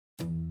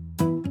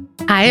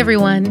Hi,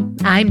 everyone.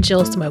 I'm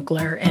Jill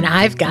Smokler, and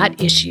I've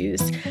got issues.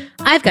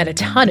 I've got a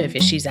ton of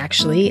issues,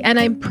 actually, and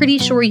I'm pretty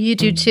sure you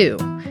do too.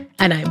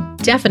 And I'm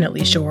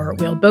definitely sure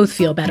we'll both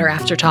feel better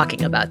after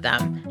talking about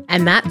them.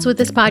 And that's what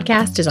this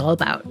podcast is all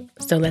about.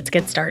 So let's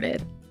get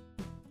started.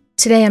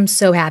 Today, I'm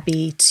so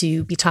happy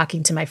to be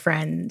talking to my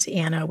friend,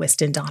 Anna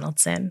Whiston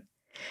Donaldson.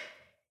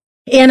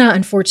 Anna,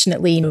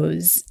 unfortunately,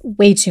 knows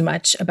way too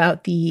much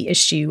about the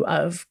issue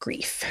of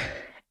grief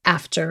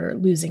after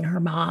losing her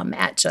mom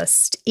at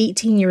just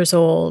 18 years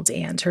old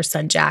and her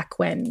son Jack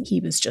when he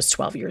was just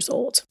 12 years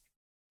old.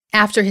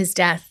 After his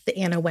death,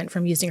 Anna went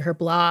from using her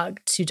blog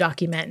to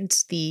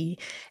document the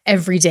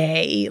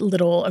everyday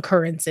little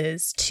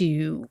occurrences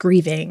to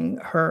grieving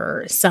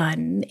her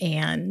son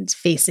and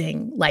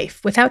facing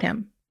life without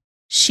him.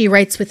 She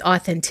writes with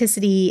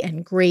authenticity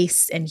and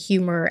grace and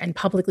humor and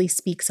publicly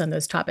speaks on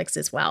those topics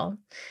as well.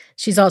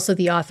 She's also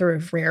the author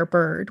of Rare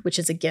Bird, which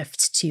is a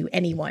gift to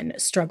anyone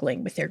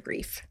struggling with their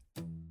grief.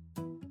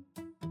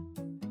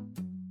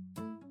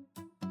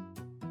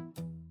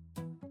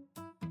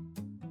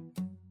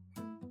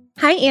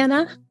 Hi,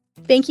 Anna.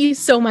 Thank you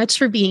so much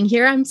for being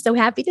here. I'm so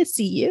happy to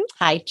see you.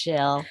 Hi,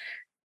 Jill.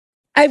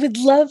 I would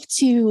love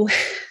to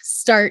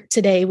start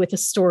today with a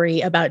story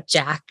about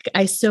Jack.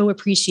 I so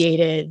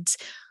appreciated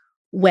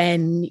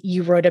when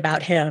you wrote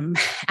about him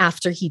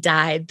after he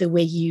died, the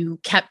way you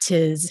kept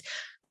his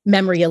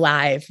memory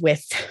alive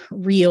with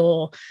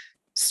real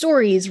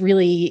stories,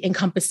 really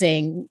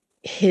encompassing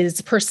his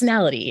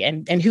personality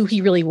and who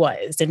he really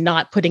was, and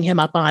not putting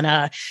him up on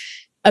a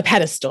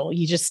pedestal.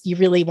 You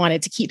really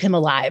wanted to keep him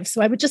alive.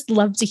 So I would just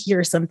love to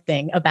hear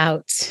something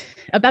about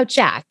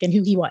Jack and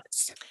who he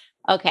was.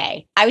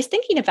 Okay. I was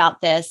thinking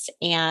about this,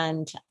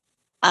 and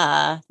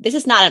this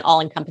is not an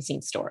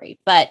all-encompassing story,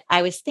 but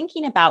I was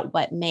thinking about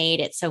what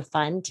made it so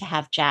fun to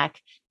have Jack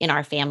in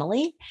our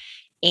family.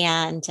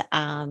 And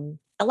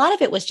a lot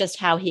of it was just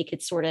how he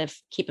could sort of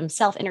keep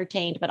himself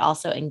entertained, but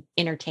also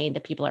entertain the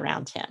people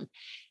around him.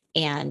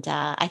 And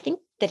I think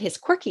that his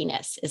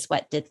quirkiness is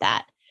what did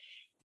that.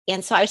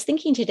 And so I was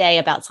thinking today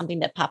about something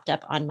that popped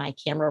up on my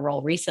camera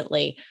roll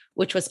recently,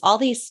 which was all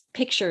these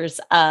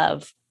pictures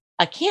of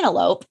a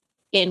cantaloupe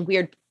in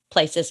weird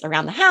places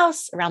around the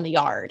house, around the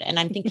yard. And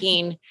I'm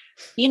thinking,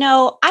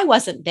 I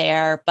wasn't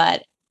there,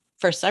 but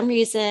for some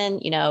reason,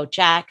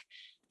 Jack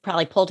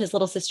probably pulled his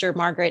little sister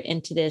Margaret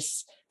into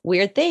this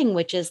weird thing,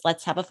 which is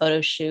let's have a photo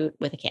shoot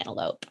with a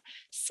cantaloupe.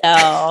 So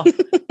I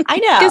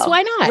know. Because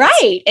why not?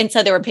 Right. And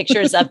so there were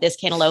pictures of this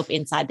cantaloupe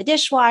inside the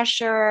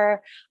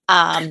dishwasher,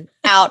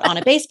 out on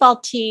a baseball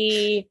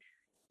tee,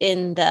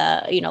 in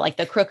the, like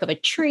the crook of a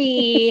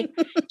tree,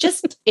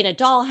 just in a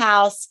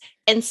dollhouse.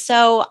 And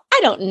so I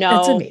don't know.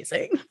 That's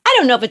amazing. I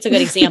don't know if it's a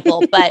good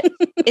example, but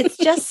it's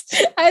just.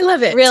 I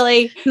love it.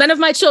 Really. None of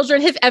my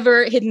children have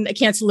ever hidden a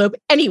cantaloupe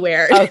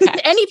anywhere.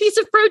 Okay. Any piece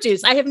of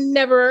produce. I have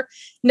never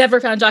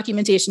found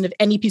documentation of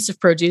any piece of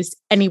produce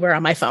anywhere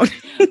on my phone.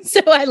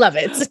 So I love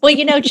it.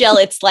 Well, Jill,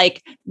 it's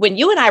like when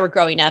you and I were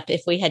growing up,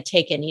 if we had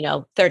taken,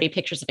 30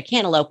 pictures of a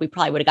cantaloupe, we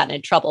probably would have gotten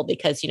in trouble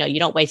because, you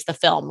don't waste the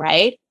film,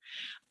 right?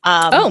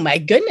 Oh my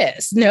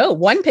goodness. No,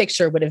 one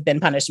picture would have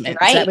been punishment.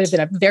 Right. That would have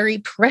been a very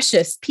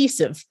precious piece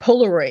of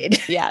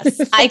Polaroid.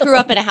 Yes. I grew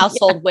up in a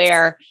household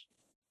where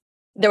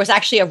there was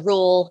actually a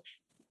rule.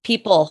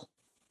 People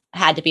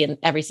had to be in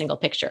every single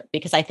picture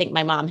because I think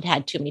my mom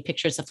had too many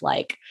pictures of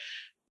a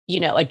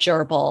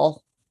gerbil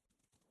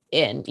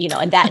in,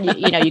 and that,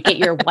 you get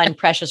your one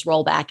precious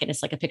rollback and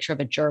it's like a picture of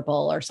a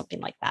gerbil or something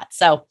like that.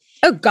 So,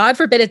 oh, God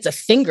forbid it's a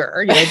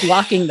finger,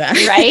 blocking the,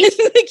 right?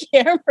 the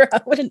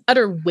camera. What an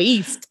utter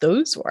waste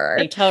those were.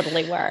 They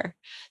totally were.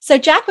 So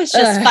Jack was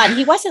just fun.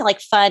 He wasn't like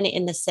fun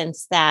in the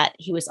sense that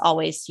he was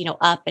always,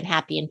 up and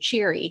happy and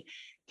cheery.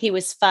 He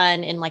was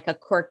fun in like a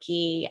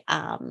quirky,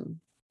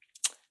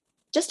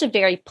 just a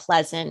very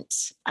pleasant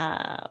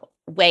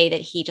way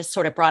that he just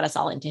sort of brought us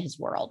all into his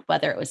world,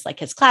 whether it was like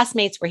his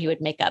classmates where he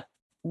would make up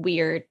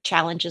weird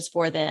challenges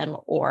for them,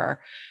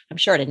 or I'm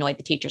sure it annoyed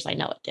the teachers. I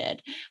know it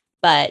did,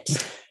 but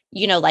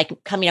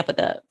like coming up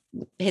with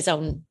his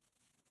own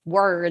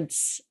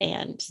words,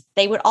 and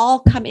they would all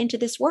come into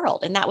this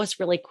world. And that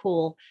was really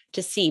cool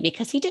to see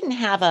because he didn't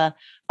have a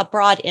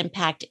broad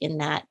impact in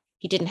that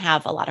he didn't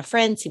have a lot of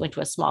friends. He went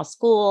to a small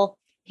school.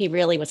 He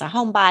really was a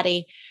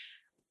homebody.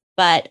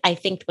 But I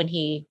think when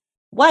he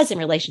was in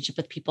relationship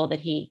with people that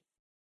he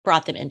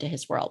brought them into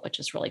his world, which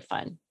is really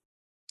fun.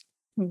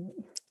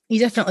 He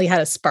definitely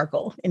had a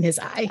sparkle in his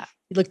eye. Yeah.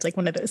 He looked like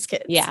one of those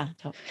kids. Yeah.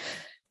 Totally.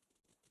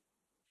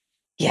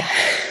 Yeah.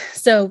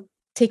 So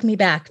take me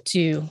back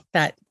to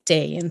that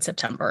day in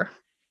September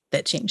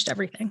that changed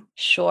everything.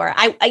 Sure.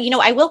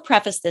 I will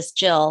preface this,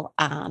 Jill.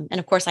 And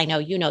of course, I know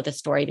you know the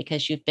story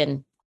because you've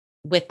been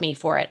with me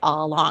for it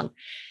all along.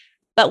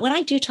 But when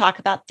I do talk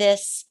about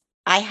this,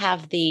 I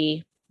have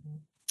the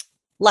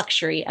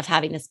luxury of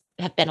having this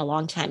have been a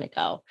long time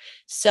ago.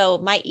 So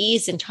my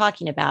ease in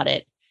talking about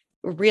it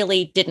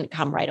really didn't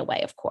come right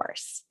away, of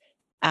course.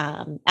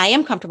 I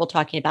am comfortable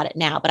talking about it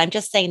now, but I'm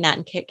just saying that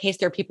in case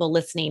there are people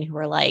listening who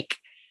are like,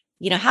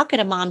 how could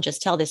a mom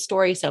just tell this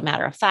story so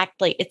matter of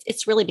factly?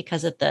 It's really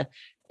because of the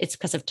it's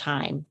because of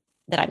time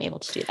that I'm able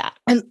to do that.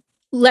 And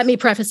let me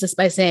preface this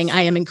by saying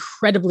I am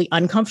incredibly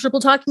uncomfortable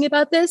talking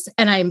about this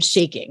and I am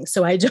shaking.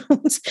 So I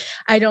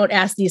don't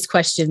ask these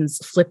questions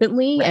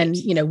flippantly. Right.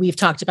 And, we've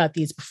talked about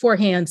these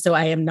beforehand. So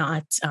I am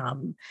not,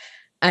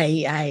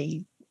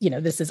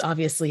 this is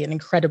obviously an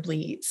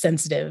incredibly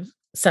sensitive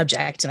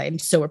subject. And I'm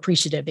so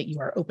appreciative that you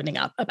are opening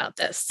up about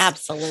this.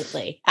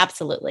 Absolutely.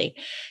 Absolutely.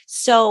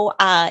 So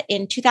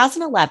in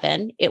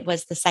 2011, it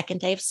was the second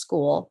day of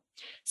school.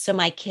 So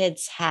my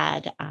kids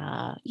had,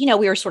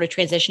 we were sort of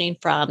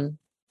transitioning from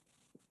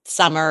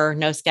summer,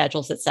 no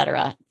schedules, et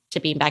cetera, to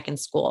being back in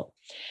school.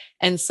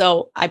 And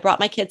so I brought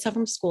my kids home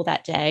from school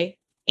that day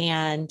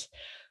and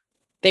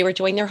they were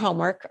doing their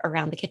homework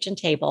around the kitchen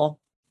table.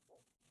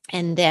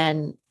 And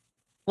then,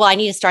 I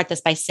need to start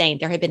this by saying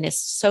there had been this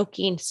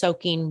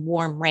soaking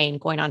warm rain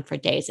going on for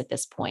days at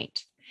this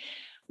point.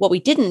 What we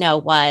didn't know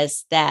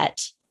was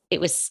that it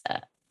was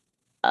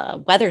a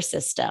weather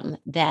system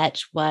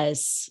that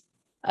was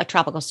a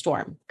tropical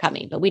storm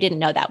coming, but we didn't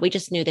know that. We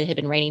just knew that it had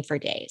been raining for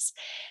days.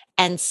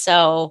 And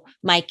so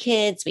my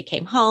kids, we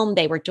came home,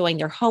 they were doing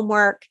their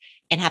homework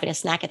and having a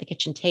snack at the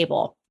kitchen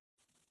table.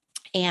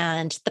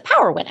 And the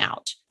power went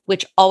out,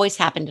 which always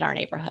happened in our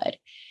neighborhood.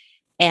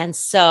 And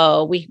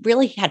so we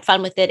really had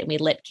fun with it and we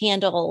lit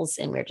candles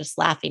and we were just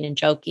laughing and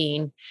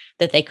joking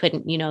that they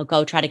couldn't,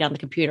 go try to get on the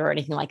computer or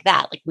anything like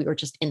that. Like we were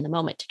just in the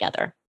moment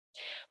together.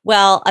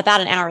 Well,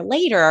 about an hour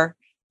later,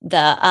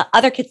 the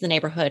other kids in the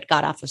neighborhood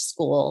got off of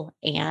school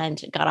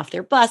and got off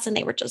their bus and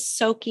they were just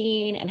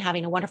soaking and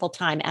having a wonderful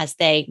time as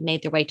they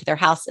made their way to their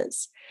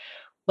houses.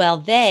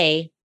 Well,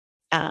 a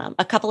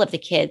couple of the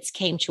kids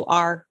came to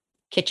our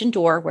kitchen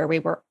door where we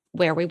were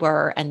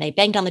and they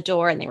banged on the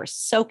door and they were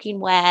soaking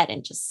wet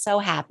and just so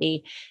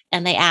happy.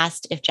 And they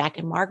asked if Jack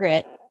and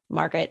Margaret,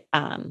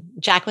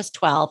 Jack was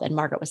 12 and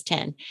Margaret was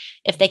 10,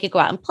 if they could go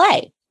out and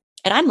play.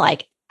 And I'm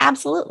like,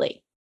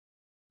 absolutely.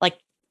 Like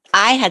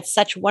I had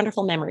such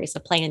wonderful memories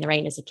of playing in the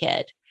rain as a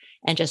kid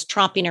and just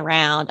tromping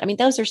around. I mean,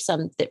 those are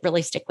some that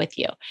really stick with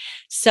you.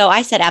 So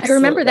I said, absolutely. I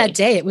remember that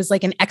day. It was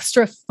like an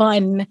extra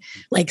fun,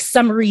 like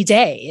summery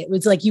day. It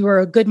was like you were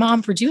a good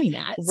mom for doing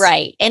that.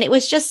 Right. And it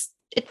was just,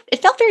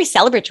 it felt very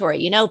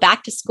celebratory,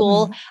 back to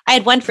school. Mm-hmm. I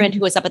had one friend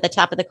who was up at the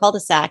top of the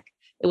cul-de-sac.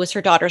 It was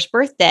her daughter's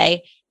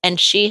birthday and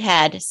she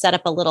had set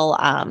up a little,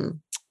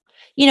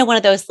 one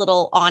of those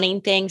little awning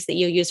things that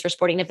you use for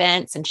sporting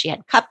events. And she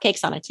had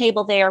cupcakes on a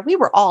table there. We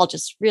were all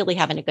just really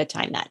having a good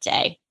time that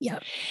day. Yeah.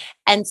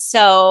 And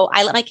so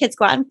I let my kids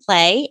go out and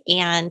play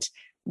and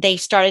they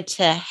started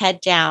to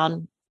head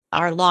down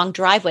our long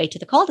driveway to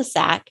the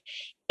cul-de-sac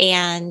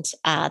and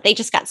they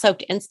just got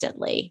soaked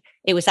instantly.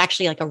 It was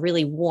actually like a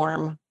really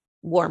warm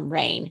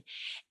rain.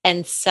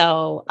 And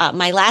so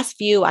my last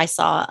view I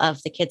saw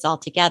of the kids all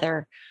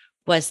together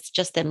was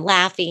just them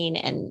laughing.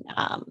 And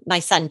my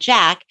son,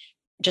 Jack,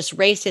 just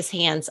raised his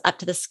hands up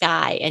to the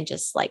sky and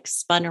just like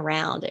spun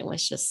around and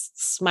was just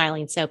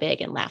smiling so big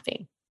and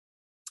laughing.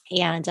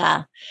 And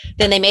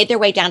then they made their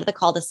way down to the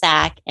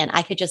cul-de-sac and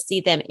I could just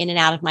see them in and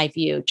out of my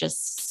view,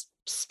 just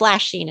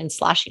splashing and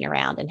sloshing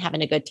around and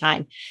having a good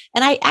time.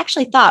 And I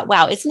actually thought,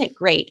 wow, isn't it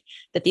great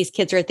that these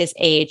kids are at this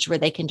age where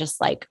they can just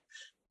like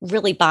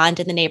really bond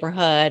in the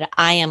neighborhood.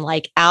 I am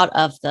like out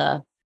of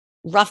the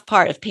rough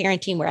part of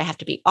parenting where I have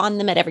to be on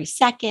them at every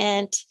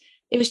second.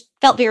 It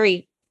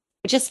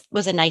just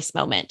was a nice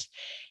moment.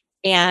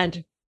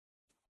 And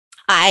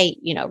I,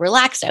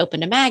 relaxed. I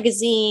opened a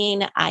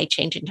magazine. I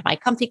changed into my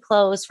comfy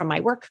clothes from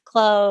my work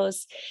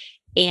clothes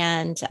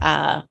and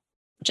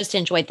just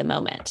enjoyed the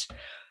moment.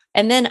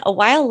 And then a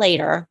while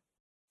later,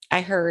 I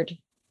heard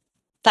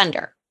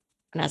thunder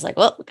and I was like,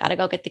 well, we got to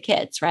go get the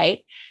kids.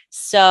 Right.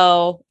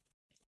 So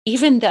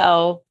even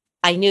though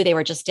I knew they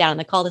were just down in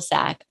the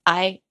cul-de-sac,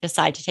 I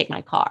decided to take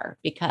my car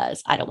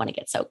because I don't want to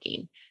get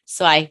soaking.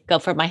 So I go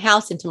from my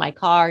house into my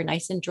car,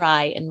 nice and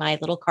dry in my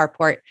little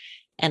carport.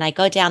 And I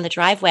go down the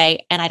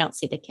driveway and I don't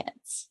see the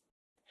kids.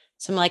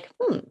 So I'm like,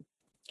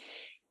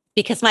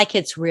 because my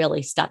kids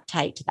really stuck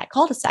tight to that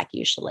cul-de-sac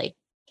usually.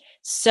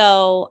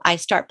 So I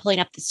start pulling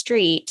up the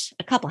street,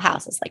 a couple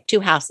houses, like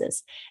 2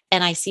 houses,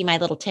 and I see my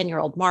little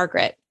 10-year-old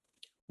Margaret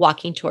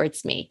walking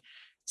towards me.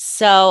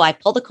 So I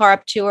pull the car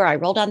up to her. I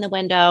roll down the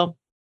window.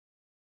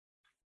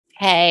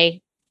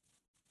 Hey,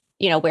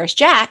 where's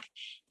Jack?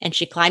 And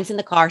she climbs in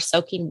the car,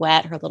 soaking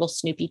wet, her little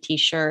Snoopy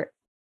t-shirt.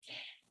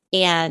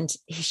 And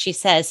she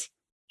says,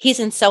 he's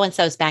in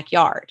so-and-so's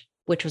backyard,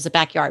 which was a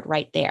backyard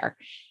right there.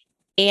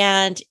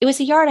 And it was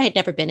a yard I had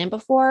never been in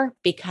before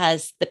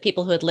because the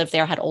people who had lived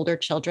there had older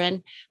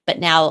children, but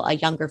now a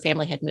younger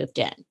family had moved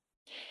in.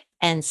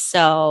 And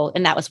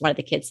that was one of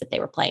the kids that they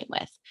were playing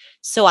with.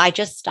 So I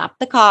just stopped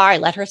the car. I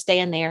let her stay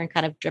in there and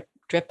kind of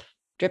drip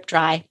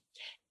dry.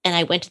 And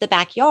I went to the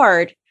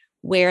backyard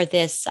where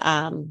this,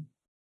 where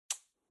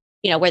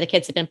the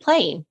kids had been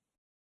playing.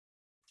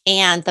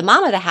 And the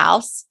mom of the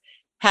house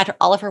had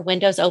all of her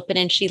windows open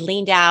and she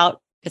leaned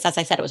out because, as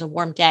I said, it was a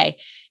warm day.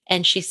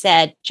 And she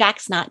said,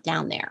 Jack's not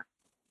down there.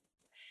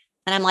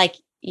 And I'm like,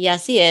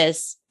 yes, he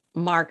is.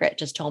 Margaret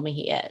just told me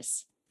he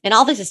is. And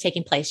all this is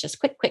taking place just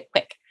quick.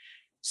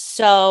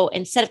 So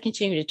instead of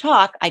continuing to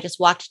talk, I just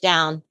walked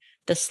down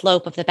the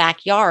slope of the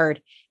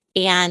backyard.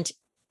 And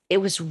it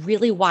was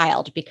really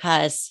wild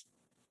because,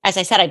 as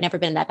I said, I'd never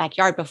been in that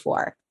backyard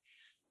before.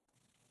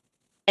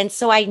 And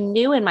so I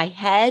knew in my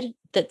head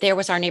that there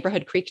was our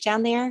neighborhood creek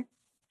down there,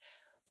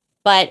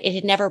 but it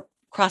had never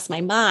crossed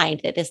my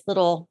mind that this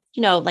little,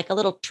 like a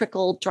little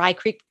trickle dry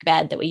creek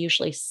bed that we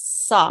usually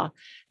saw,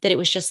 that it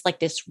was just like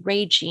this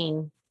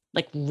raging,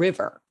 like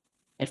river,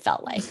 it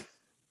felt like.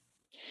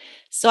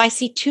 So I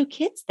see two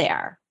kids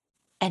there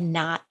and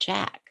not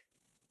Jack.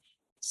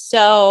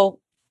 So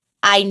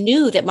I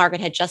knew that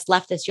Margaret had just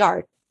left this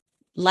yard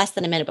less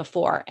than a minute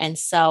before. And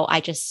so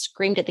I just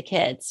screamed at the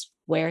kids,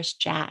 "Where's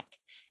Jack?"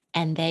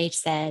 And they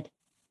said,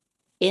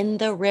 "In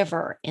the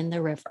river, in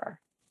the river."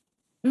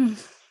 Mm.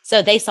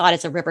 So they saw it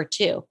as a river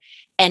too.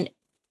 And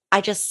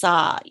I just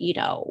saw,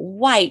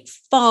 white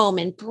foam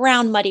and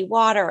brown muddy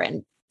water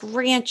and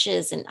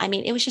branches. And I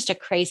mean, it was just a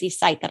crazy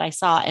sight that I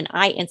saw. And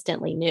I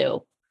instantly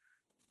knew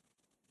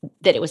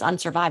that it was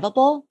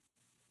unsurvivable.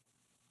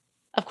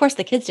 Of course,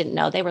 the kids didn't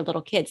know. They were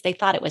little kids. They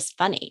thought it was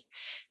funny.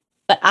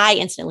 But I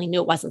instantly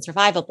knew it wasn't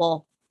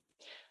survivable.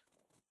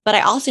 But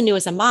I also knew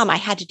as a mom, I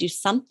had to do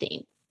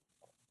something.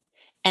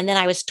 And then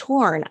I was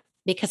torn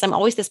because I'm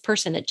always this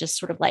person that just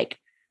sort of like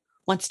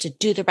wants to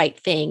do the right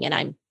thing. And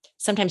I'm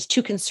sometimes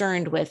too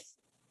concerned with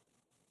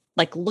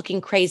like looking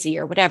crazy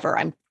or whatever.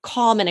 I'm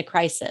calm in a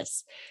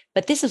crisis.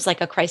 But this was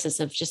like a crisis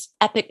of just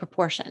epic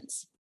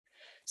proportions.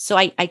 So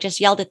I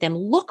just yelled at them,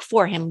 "Look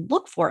for him,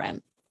 look for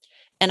him."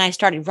 And I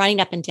started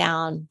running up and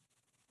down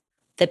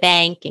the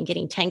bank and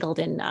getting tangled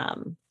in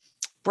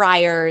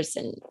briars,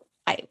 and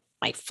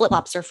my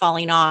flip-flops are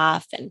falling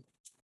off. And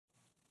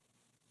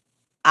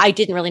I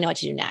didn't really know what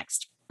to do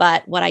next.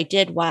 But what I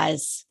did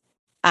was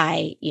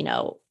I,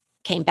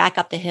 came back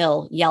up the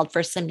hill, yelled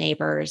for some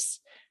neighbors,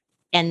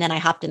 and then I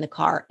hopped in the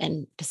car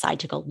and decided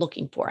to go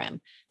looking for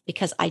him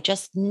because I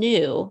just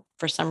knew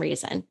for some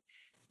reason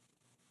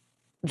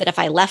that if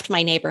I left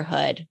my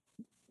neighborhood,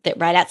 that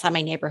right outside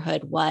my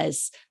neighborhood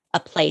was a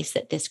place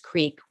that this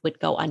creek would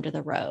go under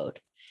the road.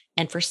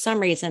 And for some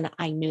reason,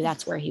 I knew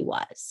that's where he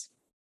was.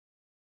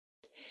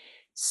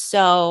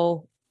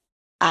 So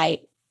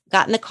I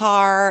got in the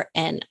car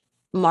and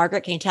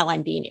Margaret can tell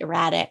I'm being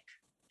erratic.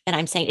 And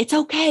I'm saying, "It's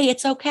okay,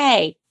 it's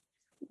okay."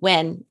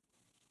 When,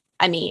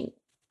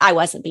 I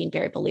wasn't being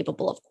very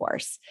believable, of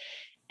course.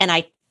 And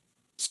I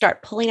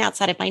start pulling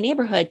outside of my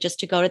neighborhood just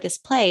to go to this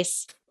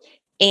place.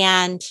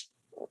 And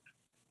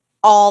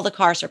all the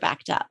cars are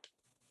backed up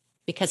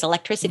because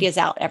electricity is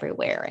out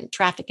everywhere and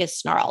traffic is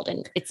snarled.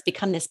 And it's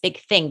become this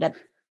big thing that,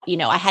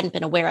 I hadn't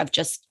been aware of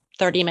just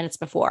 30 minutes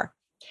before.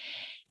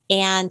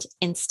 And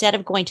instead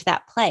of going to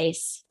that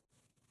place,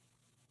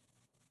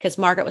 because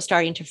Margaret was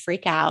starting to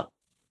freak out,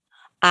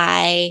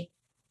 I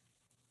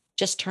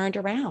just turned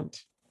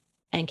around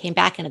and came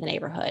back into the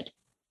neighborhood.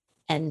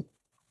 And,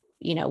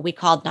 we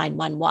called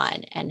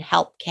 911 and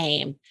help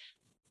came,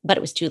 but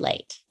it was too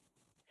late.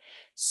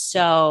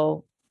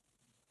 So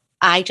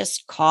I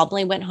just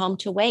calmly went home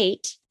to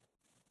wait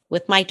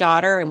with my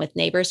daughter and with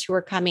neighbors who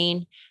were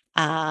coming.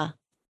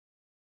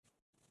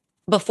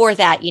 Before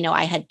that,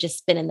 I had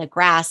just been in the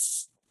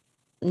grass,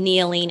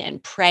 kneeling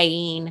and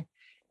praying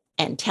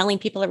and telling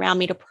people around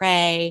me to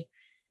pray.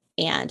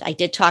 And I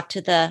did talk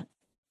to the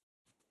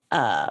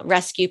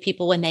rescue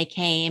people when they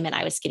came, and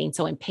I was getting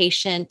so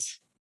impatient.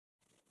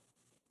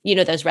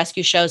 Those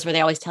rescue shows where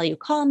they always tell you,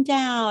 "Calm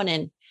down."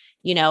 And,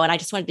 and I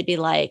just wanted to be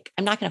like,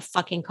 I'm not going to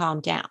fucking calm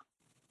down.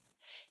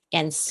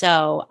 And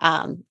so,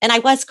 and I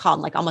was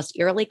calm, like almost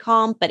eerily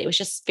calm, but it was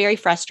just very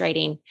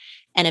frustrating.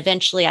 And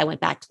eventually I went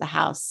back to the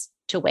house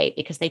to wait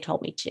because they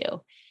told me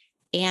to.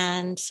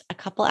 And a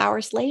couple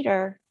hours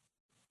later,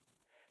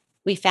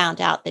 we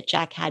found out that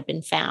Jack had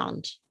been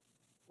found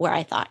where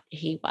I thought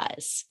he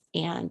was,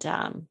 and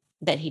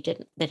that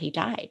he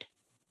died.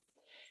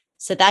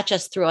 So that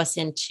just threw us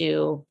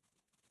into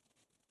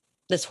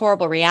this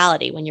horrible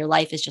reality when your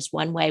life is just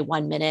one way,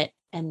 1 minute,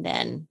 and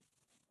then,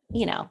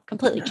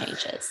 completely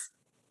changes.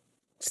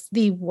 It's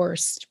the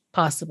worst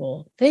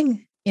possible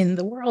thing in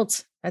the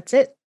world. That's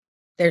it.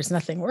 There's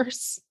nothing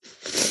worse.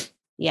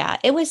 Yeah,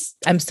 it was.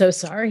 I'm so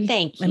sorry.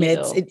 Thank you.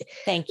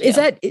 Thank you.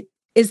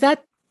 Is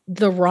that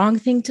the wrong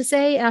thing to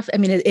say?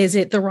 Is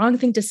it the wrong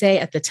thing to say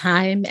at the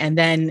time and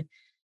then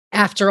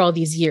after all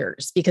these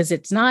years? Because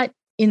it's not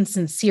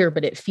insincere,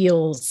 but it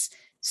feels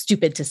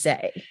stupid to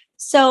say.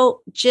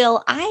 So,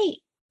 Jill, I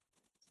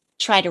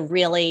try to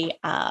really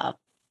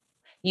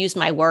use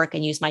my work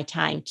and use my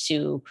time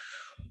to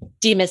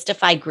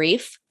demystify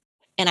grief.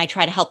 And I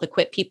try to help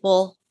equip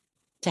people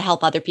to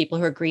help other people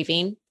who are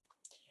grieving,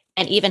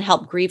 and even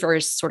help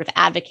grievers sort of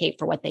advocate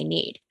for what they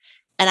need.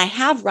 And I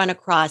have run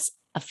across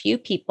a few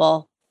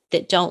people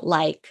that don't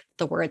like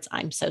the words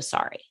 "I'm so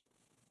sorry."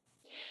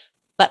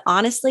 But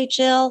honestly,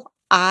 Jill,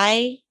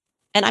 and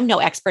I'm no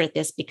expert at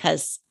this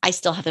because I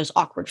still have those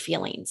awkward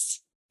feelings.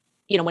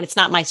 When it's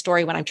not my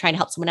story, when I'm trying to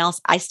help someone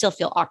else, I still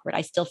feel awkward.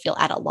 I still feel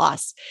at a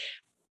loss.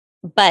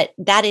 But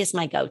that is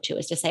my go-to,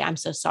 is to say, "I'm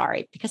so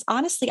sorry," because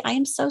honestly, I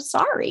am so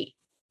sorry.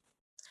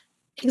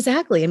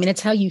 Exactly. I mean,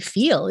 it's how you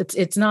feel.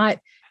 It's not.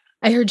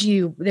 I heard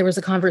you. There was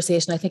a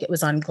conversation. I think it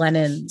was on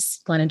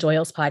Glennon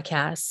Doyle's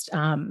podcast,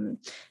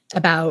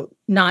 about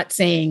not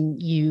saying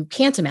you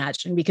can't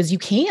imagine, because you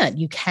can.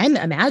 You can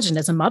imagine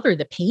as a mother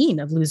the pain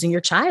of losing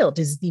your child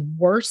is the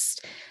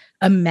worst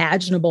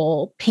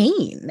imaginable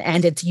pain,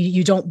 and it's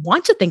you don't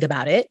want to think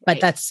about it,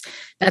 but Right.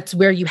 that's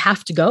where you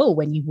have to go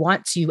when you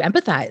want to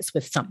empathize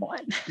with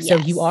someone. So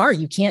Yes.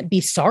 you can't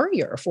be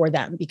sorrier for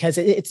them, because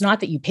it's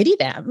not that you pity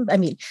them. I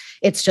mean,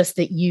 it's just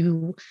that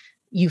you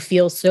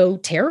feel so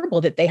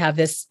terrible that they have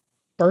this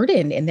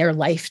burden in their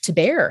life to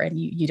bear, and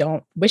you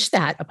don't wish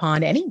that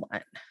upon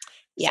anyone.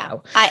 Yeah.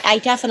 So I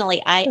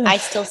definitely, I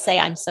still say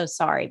I'm so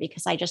sorry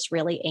because I just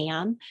really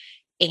am.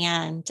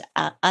 And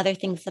other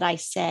things that I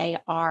say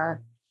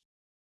are,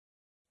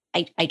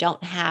 I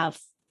don't have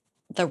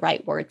the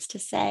right words to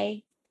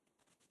say,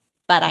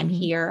 but I'm mhm,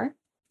 here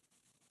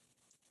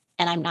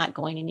and I'm not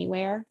going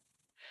anywhere.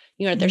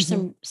 You know, there's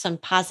mhm. some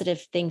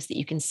positive things that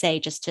you can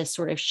say just to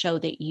sort of show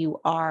that you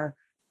are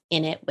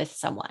in it with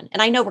someone. And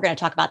I know we're going to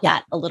talk about Yeah,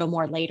 that a little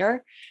more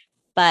later,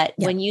 but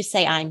yeah. when you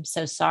say I'm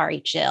so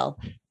sorry, Jill,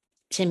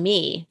 to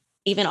me,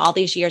 even all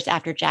these years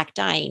after Jack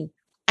dying,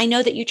 I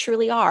know that you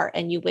truly are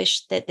and you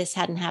wish that this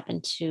hadn't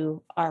happened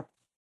to our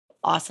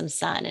awesome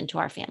son and to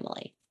our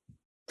family.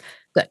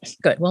 Good,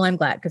 good. Well, I'm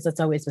glad, because that's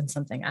always been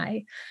something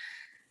I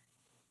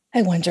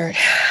wondered.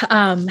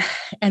 And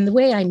the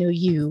way I know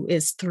you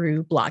is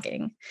through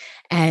blogging,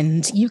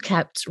 and you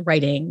kept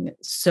writing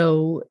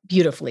so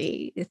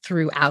beautifully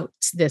throughout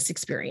this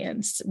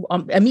experience,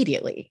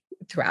 immediately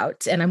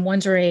throughout. And I'm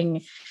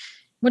wondering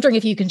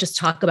if you can just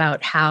talk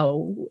about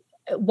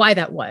why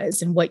that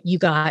was, and what you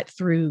got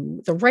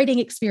through the writing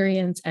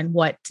experience, and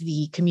what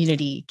the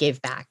community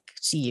gave back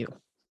to you.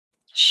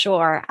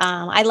 Sure.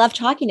 I love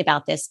talking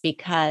about this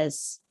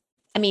because,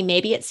 I mean,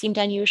 maybe it seemed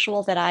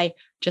unusual that I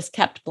just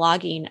kept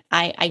blogging.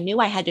 I knew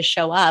I had to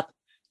show up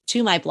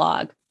to my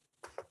blog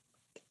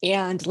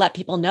and let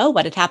people know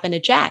what had happened to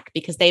Jack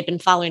because they'd been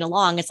following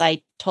along as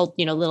I told,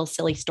 little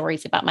silly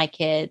stories about my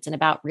kids and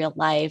about real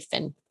life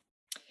and,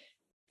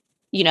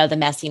 the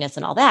messiness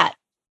and all that.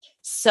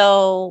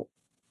 So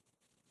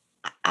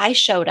I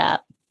showed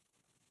up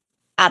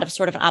out of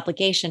sort of an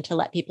obligation to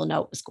let people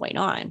know what was going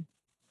on.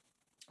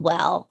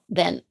 Well,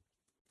 then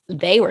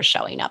they were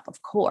showing up,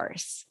 of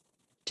course,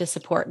 to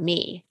support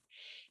me.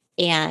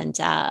 And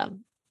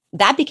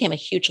that became a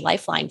huge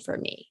lifeline for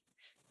me.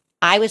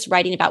 I was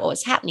writing about what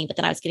was happening, but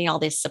then I was getting all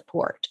this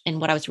support.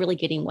 And what I was really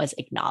getting was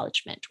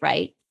acknowledgement,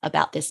 right?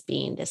 About this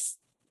being this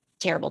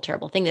terrible,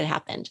 terrible thing that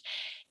happened.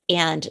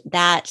 And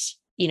that,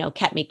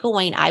 kept me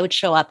going. I would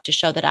show up to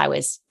show that I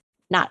was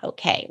not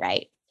okay,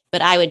 right?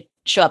 But I would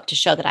show up to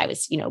show that I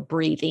was,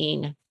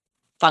 breathing,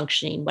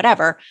 functioning,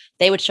 whatever.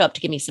 They would show up to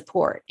give me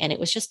support. And it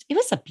was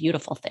a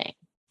beautiful thing.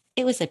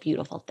 It was a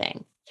beautiful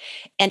thing.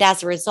 And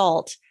as a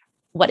result,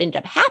 what ended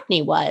up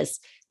happening was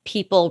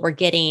people were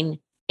getting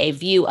a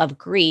view of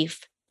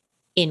grief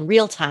in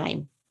real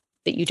time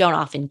that you don't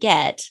often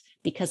get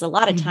because a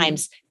lot of Mhm.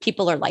 times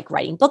people are like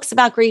writing books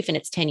about grief and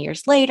it's 10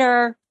 years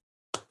later.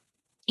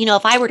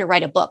 If I were to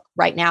write a book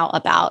right now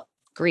about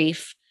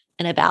grief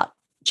and about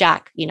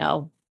Jack,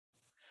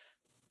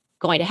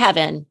 going to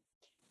heaven,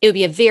 it would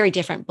be a very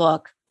different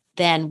book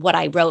than what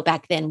I wrote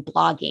back then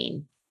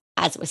blogging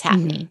as it was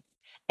happening. Mhm.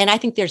 And I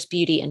think there's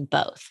beauty in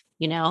both.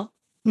 Mhm.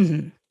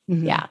 Mhm.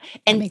 Yeah.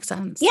 That And makes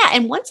sense. yeah.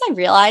 And once I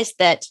realized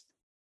that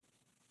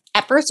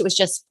at first it was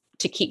just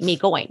to keep me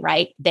going,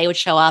 right? They would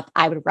show up,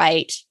 I would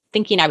write,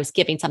 thinking I was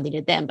giving something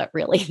to them, but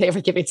really they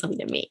were giving something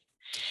to me,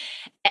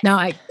 No,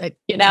 I you that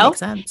makes know? And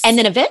sense.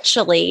 then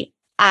eventually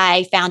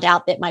I found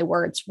out that my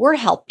words were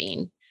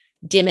helping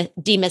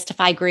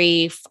demystify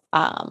grief.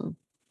 And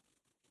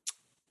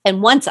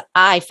once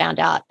I found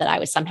out that I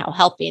was somehow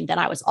helping, then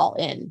I was all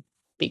in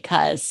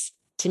because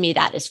to me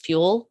that is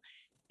fuel.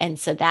 And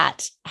so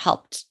that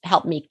helped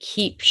me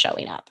keep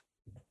showing up.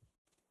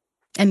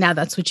 And now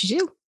that's what you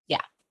do.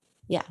 Yeah.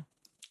 Yeah.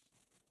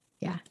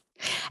 Yeah.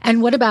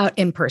 And what about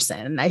in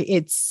person?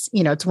 It's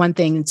one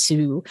thing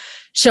to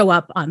show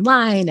up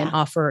online and Yeah.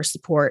 offer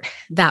support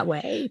that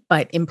way,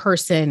 but in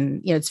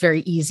person, it's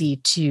very easy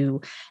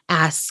to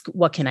ask,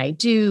 what can I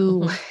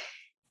do? Mhm.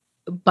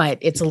 But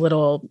it's a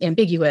little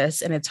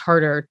ambiguous, and it's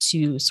harder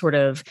to sort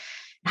of,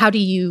 how do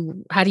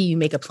you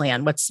make a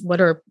plan?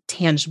 What are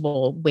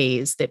tangible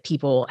ways that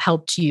people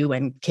helped you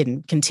and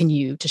can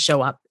continue to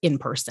show up in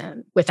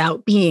person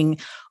without being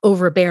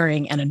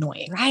overbearing and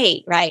annoying?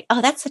 Right, right.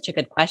 Oh, that's such a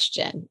good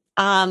question.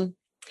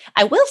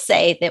 I will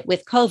say that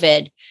with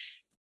COVID,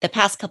 the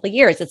past couple of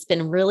years, it's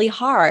been really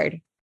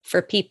hard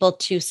for people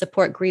to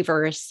support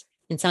grievers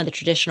in some of the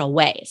traditional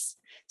ways.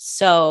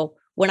 So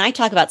when I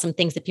talk about some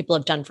things that people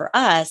have done for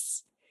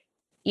us,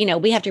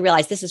 we have to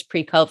realize this is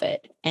pre-COVID.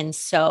 And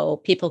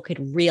so people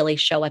could really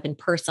show up in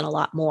person a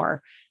lot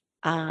more.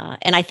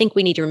 And I think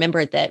we need to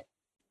remember that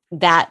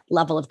that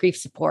level of grief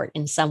support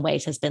in some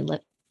ways has been,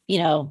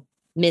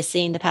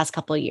 missing the past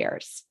couple of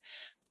years.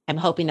 I'm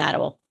hoping that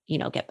will,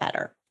 get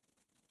better.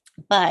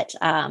 But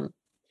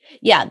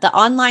yeah, the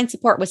online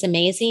support was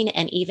amazing.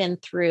 And even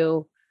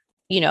through,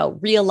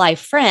 real life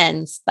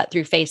friends, but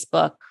through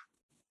Facebook,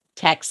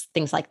 text,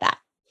 things like that.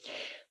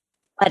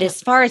 But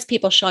as far as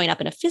people showing up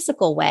in a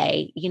physical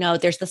way,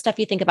 there's the stuff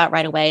you think about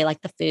right away,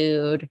 like the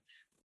food,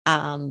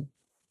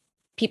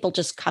 people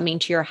just coming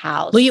to your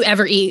house. Will you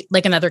ever eat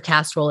like another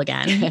casserole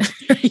again?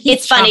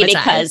 It's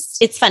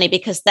funny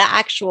because the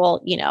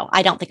actual,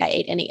 I don't think I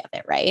ate any of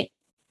it, right?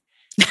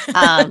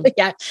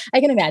 Yeah, I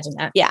can imagine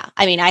that. Yeah.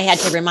 I mean, I had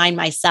to remind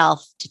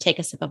myself to take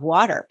a sip of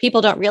water.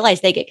 People don't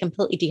realize they get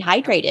completely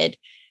dehydrated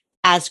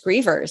as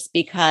grievers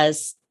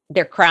because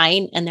they're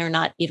crying and they're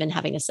not even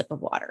having a sip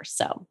of water.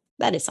 So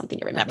that is something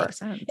to remember.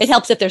 It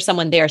helps if there's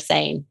someone there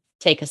saying,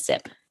 take a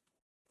sip.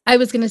 I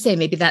was going to say,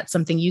 maybe that's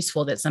something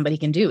useful that somebody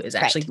can do is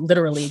actually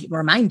literally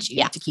remind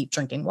you to keep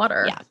drinking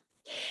water. Yeah.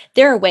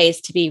 There are ways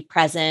to be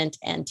present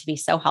and to be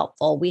so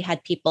helpful. We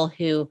had people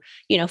who,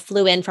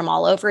 flew in from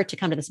all over to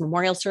come to this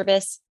memorial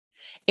service.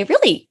 It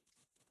really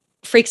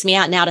freaks me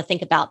out now to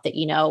think about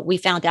that, we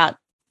found out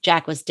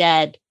Jack was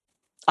dead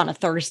on a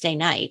Thursday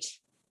night.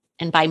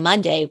 And by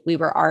Monday, we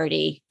were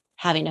already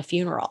having a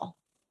funeral.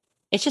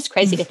 It's just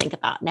crazy to think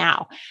about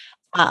now.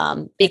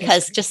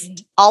 Because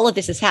just all of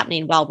this is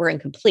happening while we're in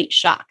complete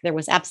shock. There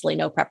was absolutely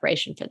no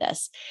preparation for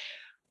this,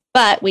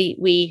 but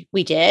we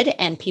did,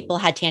 and people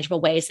had tangible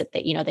ways that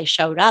they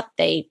showed up.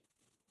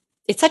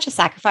 It's such a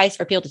sacrifice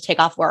for people to take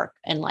off work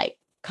and like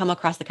come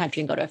across the country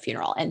and go to a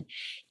funeral. And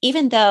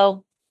even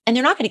though, and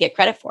they're not going to get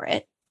credit for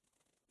it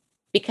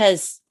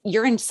because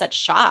you're in such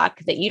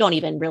shock that you don't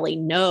even really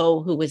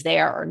know who was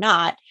there or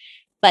not.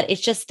 But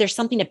it's just, there's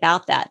something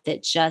about that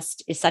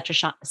just is such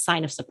a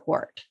sign of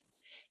support.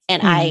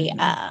 And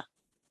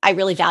I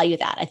really value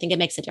that. I think it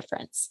makes a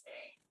difference.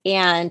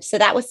 And so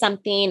that was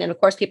something. And of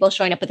course, people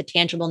showing up with the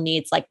tangible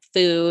needs like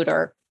food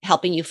or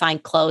helping you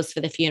find clothes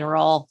for the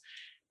funeral.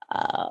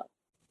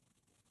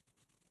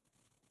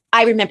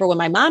 I remember when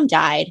my mom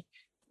died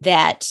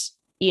that,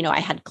 I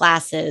had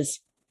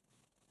glasses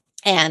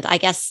and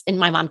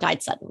my mom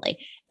died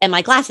suddenly and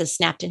my glasses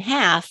snapped in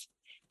half.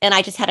 And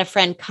I just had a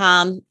friend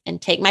come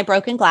and take my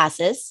broken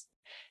glasses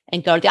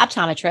and go to the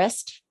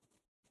optometrist,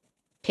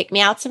 pick me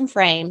out some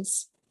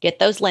frames, get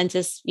those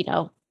lenses,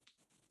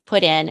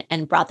 put in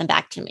and brought them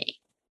back to me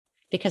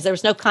because there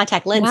was no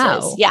contact lenses.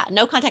 Wow. Yeah.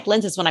 No contact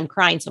lenses when I'm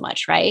crying so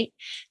much. Right.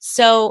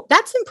 So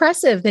that's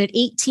impressive that at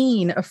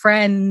 18, a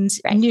friend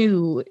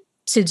knew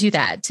to do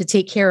that, to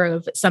take care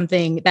of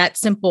something that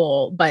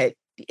simple, but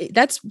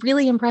that's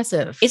really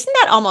impressive. Isn't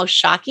that almost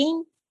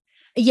shocking?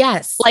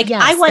 Yes.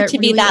 Yes, I want to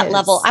be that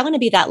level. I want to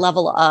be that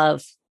level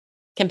of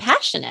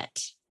compassionate.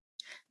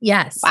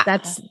 Yes. Wow.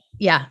 That's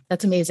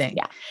amazing.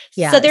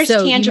 Yeah. So there's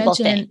tangible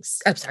things.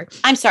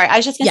 I'm sorry. I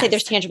was just going to say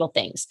there's tangible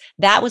things.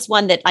 That was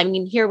one that,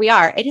 here we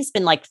are. It has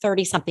been like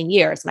 30 something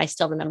years and I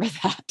still remember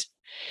that.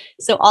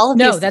 So all of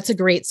this. No, that's a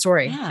great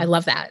story. Yeah. I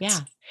love that. Yeah.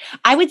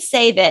 I would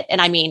say that,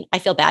 and I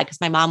feel bad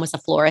because my mom was a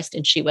florist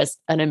and she was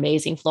an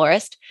amazing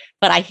florist,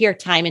 but I hear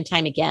time and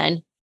time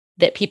again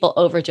that people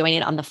overdoing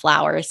it on the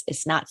flowers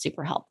is not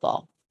super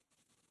helpful.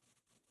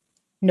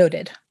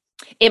 Noted.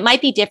 It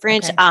might be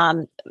different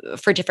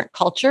for different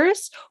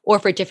cultures or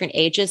for different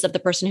ages of the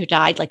person who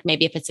died, like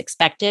maybe if it's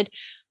expected.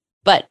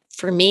 But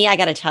for me, I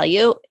got to tell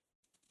you,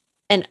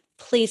 and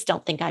please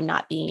don't think I'm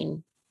not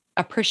being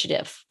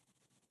appreciative.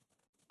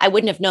 I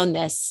wouldn't have known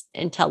this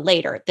until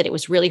later, that it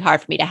was really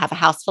hard for me to have a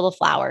house full of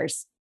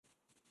flowers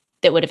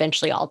that would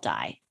eventually all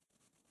die.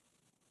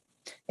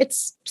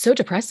 It's so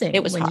depressing.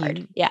 It was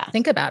hard. Yeah.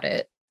 Think about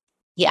it.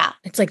 Yeah.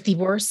 It's like the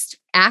worst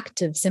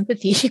act of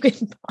sympathy you could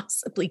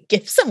possibly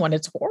give someone.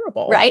 It's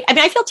horrible. Right.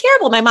 I feel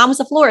terrible. My mom was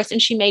a florist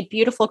and she made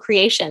beautiful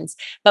creations,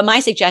 but my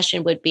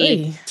suggestion would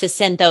be to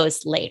send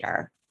those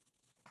later.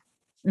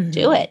 Mm-hmm.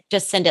 Do it.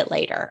 Just send it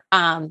later.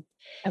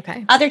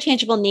 Okay. Other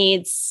tangible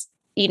needs,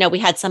 we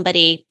had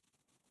somebody,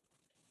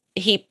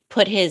 he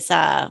put his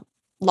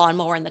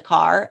lawnmower in the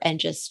car and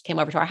just came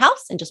over to our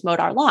house and just mowed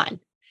our lawn.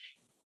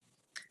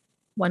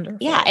 Wonderful.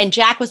 Yeah. And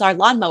Jack was our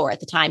lawnmower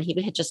at the time. He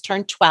had just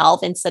turned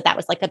 12. And so that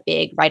was like a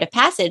big rite of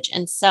passage.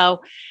 And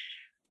so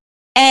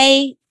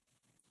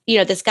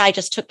this guy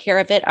just took care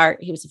of it.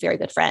 He was a very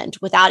good friend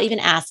without even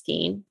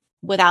asking,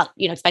 without,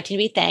 expecting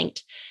to be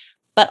thanked.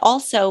 But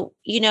also,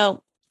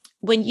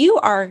 when you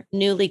are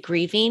newly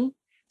grieving,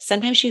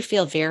 sometimes you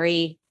feel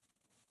very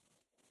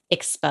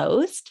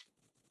exposed.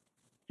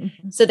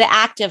 Mm-hmm. So the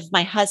act of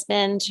my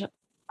husband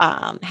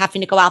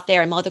having to go out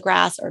there and mow the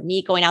grass, or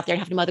me going out there and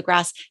having to mow the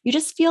grass, you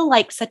just feel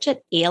like such an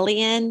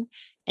alien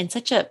and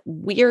such a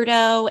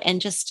weirdo, and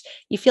just,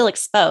 you feel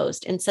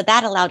exposed. And so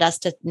that allowed us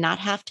to not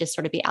have to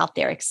sort of be out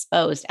there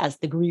exposed as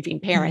the grieving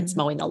parents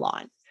mowing the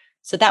lawn.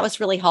 So that was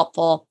really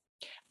helpful.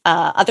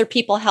 Other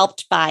people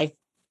helped by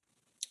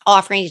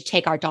offering to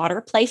take our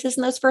daughter places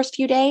in those first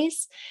few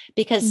days,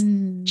 because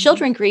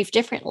children grieve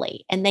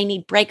differently and they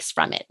need breaks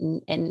from it,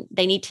 and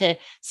they need to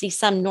see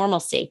some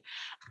normalcy.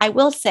 I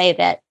will say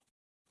that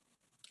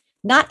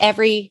not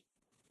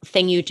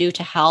everything you do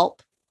to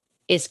help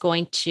is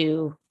going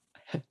to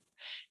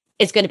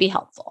be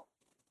helpful.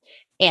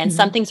 And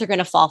some things are going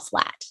to fall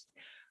flat.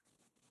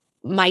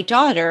 My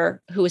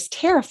daughter, who was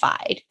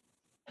terrified,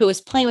 who was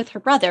playing with her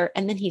brother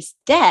and then he's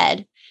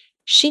dead,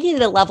 she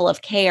needed a level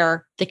of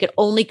care that could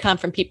only come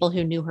from people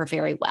who knew her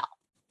very well.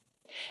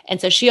 And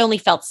so she only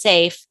felt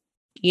safe,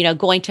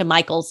 going to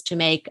Michael's to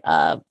make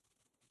a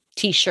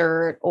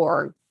t-shirt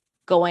or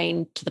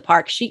going to the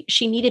park. She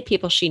needed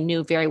people she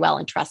knew very well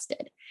and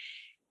trusted.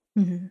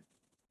 Mm-hmm.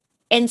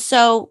 And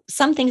so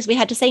some things we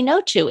had to say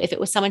no to if it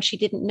was someone she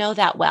didn't know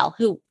that well,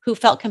 who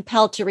felt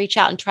compelled to reach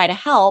out and try to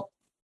help,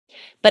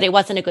 but it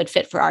wasn't a good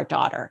fit for our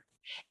daughter.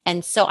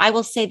 And so I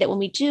will say that when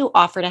we do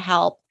offer to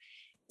help,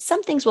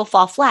 some things will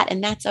fall flat,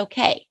 and that's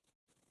okay.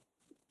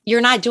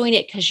 You're not doing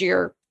it because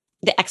you're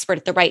the expert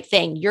at the right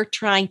thing. You're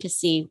trying to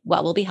see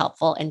what will be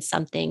helpful, and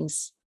some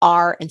things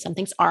are and some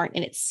things aren't,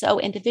 and it's so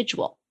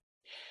individual.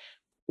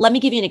 Let me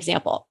give you an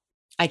example.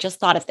 I just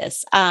thought of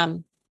this.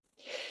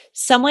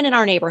 Someone in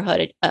our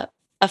neighborhood,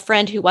 a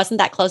friend who wasn't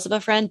that close of a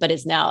friend, but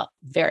is now a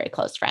very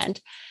close friend,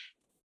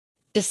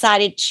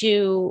 decided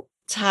to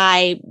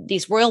tie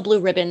these royal blue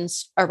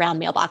ribbons around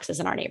mailboxes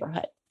in our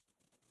neighborhood.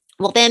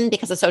 Well, then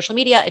because of social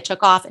media, it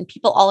took off and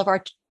people all over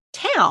our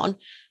town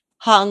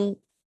hung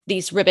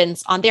these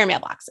ribbons on their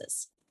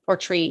mailboxes or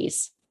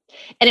trees.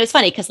 And it was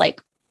funny because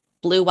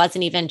blue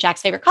wasn't even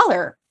Jack's favorite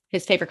color.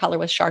 His favorite color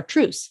was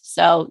chartreuse.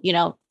 So,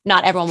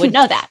 not everyone would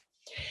know that.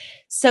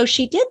 So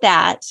she did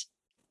that.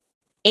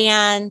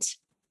 And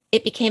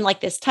it became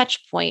like this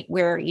touch point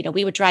where,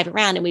 we would drive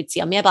around and we'd see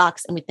a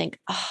mailbox and we'd think,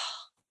 oh,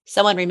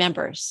 someone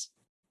remembers.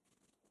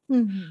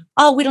 Mm-hmm.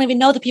 Oh, we don't even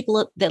know the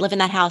people that live in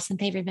that house and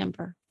they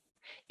remember.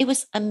 It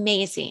was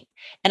amazing.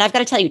 And I've got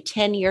to tell you,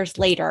 10 years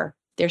later,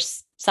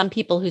 there's some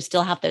people who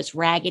still have those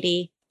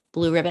raggedy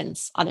blue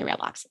ribbons on their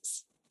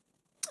mailboxes.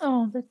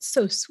 Oh, that's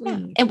so sweet.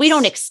 Yeah. And we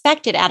don't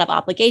expect it out of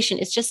obligation.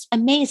 It's just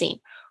amazing.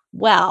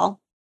 Well,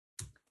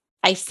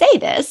 I say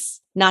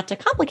this not to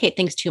complicate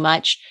things too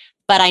much,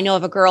 but I know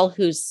of a girl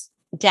whose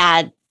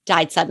dad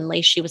died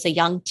suddenly. She was a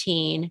young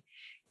teen,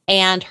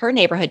 and her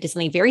neighborhood did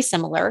something very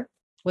similar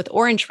with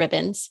orange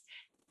ribbons,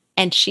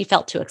 and she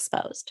felt too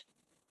exposed.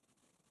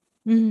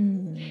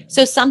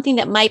 So something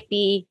that might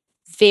be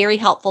very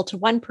helpful to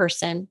one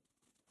person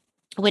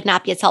would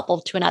not be as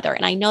helpful to another.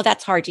 And I know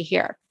that's hard to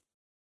hear,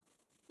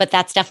 but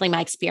that's definitely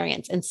my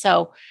experience. And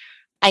so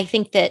I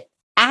think that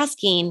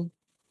asking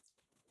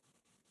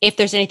if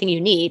there's anything you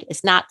need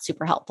is not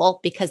super helpful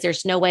because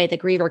there's no way the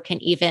griever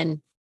can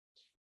even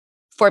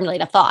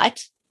formulate a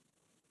thought.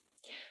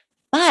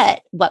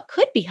 But what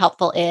could be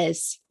helpful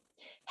is,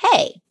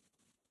 hey,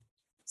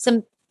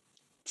 some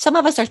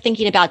of us are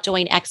thinking about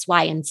doing X,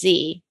 Y, and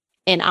Z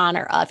in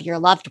honor of your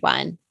loved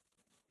one.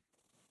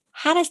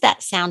 How does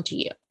that sound to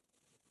you?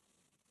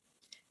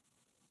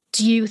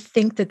 Do you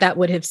think that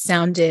would have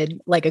sounded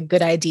like a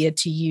good idea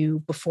to you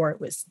before it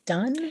was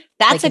done?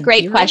 That's a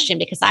great question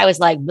because I was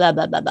like, blah,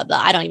 blah, blah, blah, blah.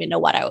 I don't even know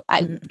what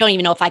I don't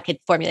even know if I could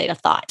formulate a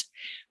thought,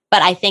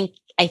 but I think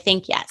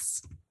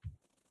yes.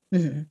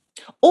 Mm-hmm.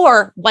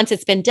 Or once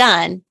it's been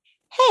done,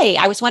 hey,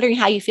 I was wondering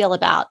how you feel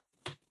about.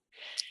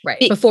 Right.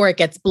 Before it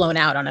gets blown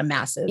out on a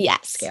massive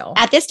scale.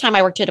 At this time,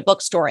 I worked at a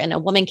bookstore and a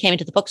woman came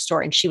into the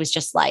bookstore and she was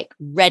just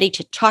ready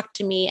to talk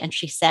to me. And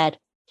she said,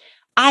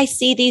 I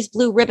see these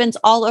blue ribbons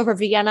all over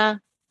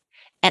Vienna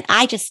and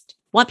I just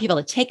want people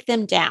to take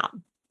them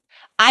down.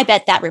 I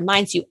bet that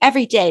reminds you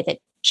every day that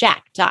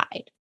Jack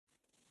died.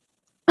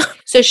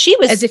 So she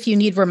was. As if you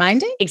need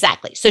reminding?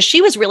 Exactly. So she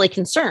was really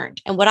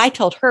concerned. And what I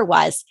told her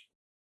was,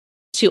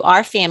 to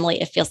our family,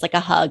 it feels like a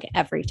hug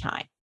every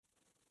time.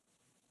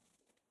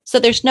 So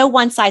there's no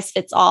one size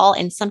fits all.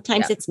 And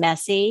sometimes it's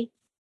messy.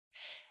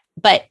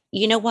 But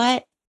you know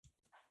what?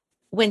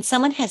 When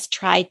someone has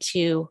tried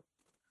to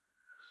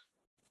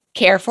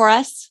care for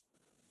us,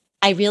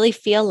 I really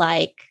feel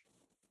like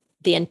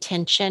the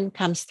intention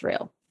comes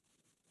through.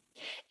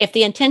 If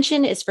the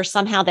intention is for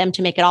somehow them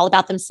to make it all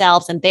about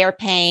themselves and their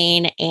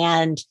pain,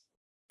 and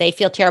they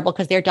feel terrible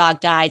because their dog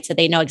died, so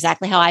they know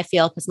exactly how I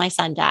feel because my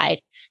son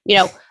died,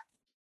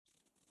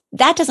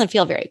 that doesn't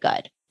feel very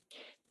good.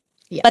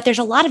 Yeah. But there's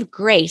a lot of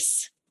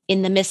grace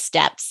in the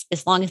missteps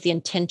as long as the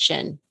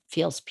intention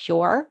feels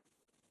pure.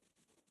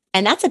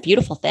 And that's a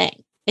beautiful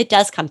thing. It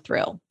does come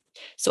through.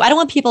 So I don't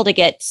want people to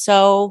get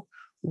so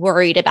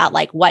worried about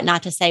what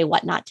not to say,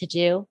 what not to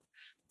do,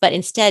 but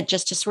instead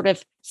just to sort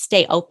of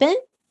stay open,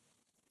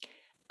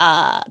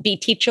 be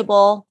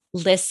teachable,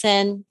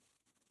 listen,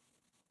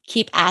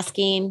 keep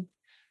asking,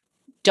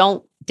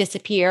 don't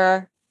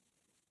disappear.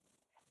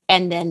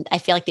 And then I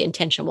feel like the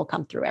intention will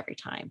come through every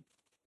time.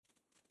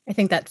 I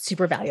think that's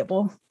super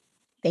valuable.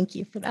 Thank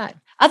you for that.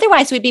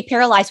 Otherwise, we'd be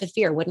paralyzed with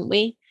fear, wouldn't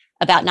we?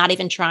 About not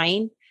even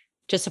trying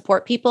to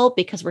support people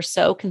because we're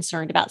so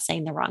concerned about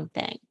saying the wrong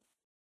thing.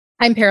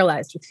 I'm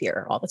paralyzed with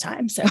fear all the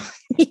time. So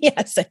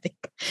yes, I think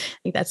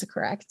that's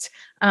correct.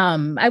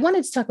 I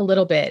wanted to talk a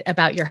little bit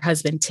about your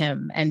husband,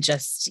 Tim, and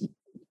just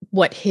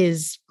what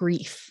his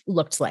grief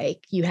looked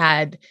like. You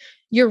had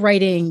your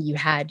writing, you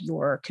had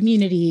your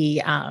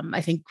community.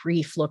 I think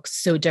grief looks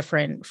so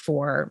different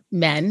for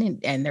men,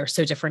 and they're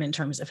so different in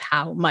terms of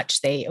how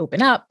much they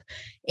open up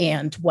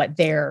and what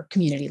their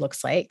community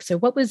looks like. So,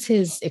 what was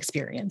his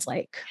experience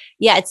like?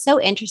 Yeah, it's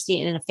so interesting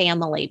in a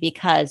family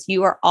because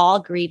you are all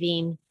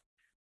grieving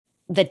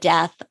the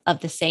death of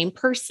the same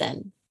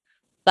person,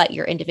 but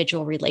your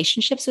individual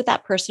relationships with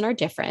that person are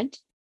different.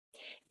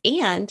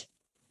 And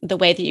the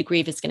way that you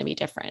grieve is going to be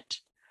different.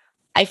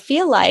 I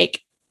feel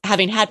like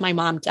having had my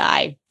mom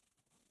die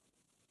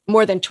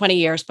more than 20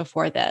 years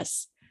before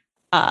this,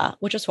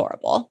 which was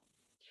horrible,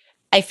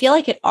 I feel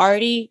like it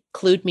already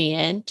clued me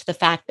in to the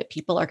fact that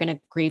people are going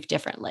to grieve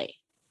differently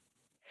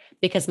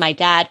because my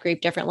dad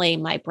grieved differently,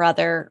 my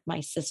brother,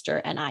 my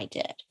sister, and I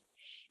did.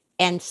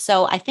 And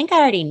so I think I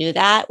already knew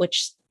that,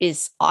 which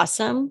is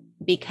awesome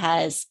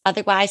because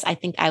otherwise I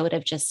think I would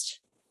have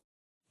just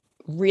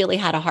really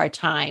had a hard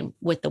time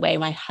with the way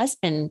my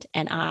husband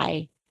and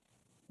I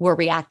were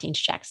reacting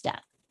to Jack's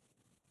death.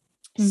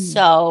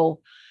 So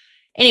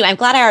anyway, I'm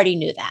glad I already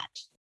knew that.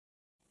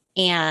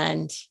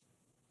 And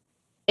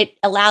it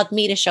allowed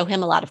me to show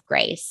him a lot of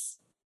grace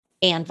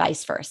and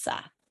vice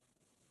versa.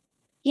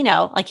 You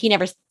know, like he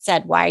never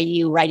said, why are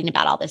you writing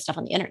about all this stuff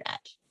on the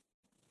internet?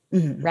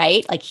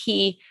 Right? Like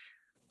he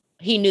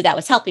knew that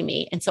was helping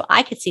me. And so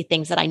I could see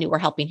things that I knew were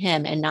helping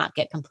him and not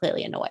get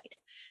completely annoyed.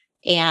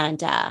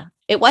 And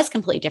it was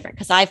completely different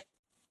because I've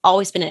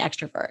always been an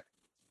extrovert.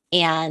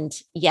 And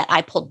yet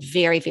I pulled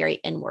very, very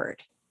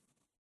inward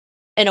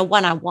in a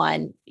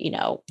one-on-one,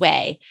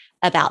 way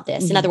about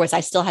this. In other words,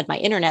 I still had my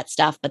internet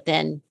stuff, but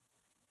then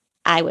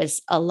I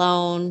was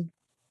alone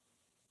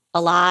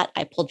a lot.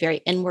 I pulled very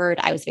inward.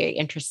 I was very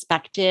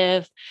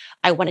introspective.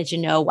 I wanted to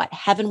know what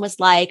heaven was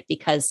like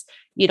because,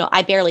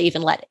 I barely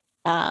even let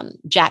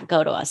Jack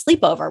go to a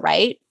sleepover,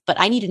 right? But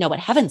I need to know what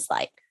heaven's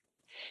like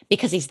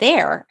because he's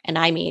there. And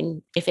I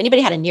mean, if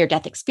anybody had a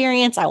near-death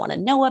experience, I want to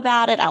know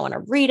about it. I want to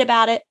read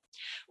about it.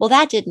 Well,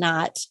 that did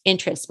not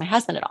interest my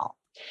husband at all.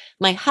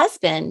 My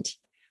husband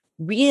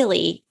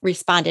really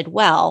responded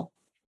well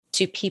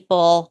to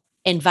people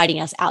inviting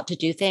us out to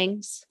do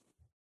things.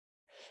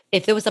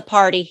 If there was a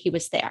party, he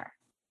was there.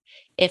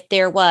 If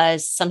there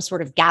was some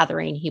sort of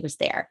gathering, he was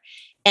there.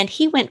 And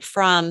he went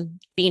from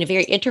being a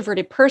very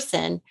introverted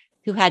person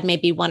who had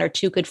maybe one or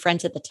two good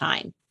friends at the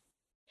time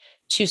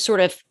to sort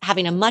of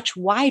having a much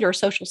wider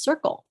social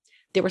circle.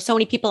 There were so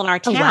many people in our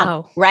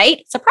town,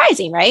 right?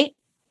 Surprising, right?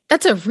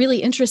 That's a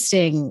really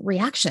interesting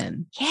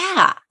reaction.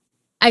 Yeah.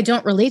 I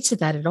don't relate to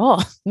that at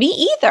all. Me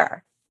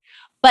either.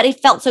 But it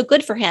felt so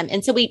good for him.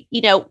 And so we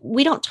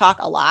don't talk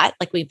a lot,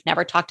 like we've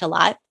never talked a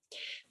lot.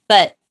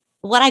 But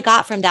what I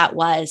got from that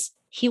was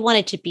he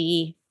wanted to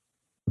be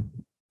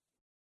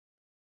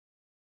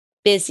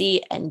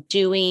busy and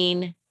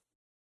doing.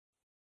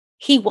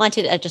 He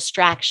wanted a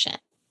distraction.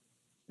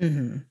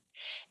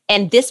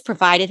 And this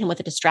provided him with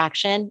a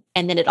distraction.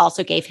 And then it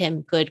also gave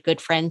him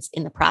good friends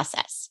in the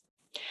process.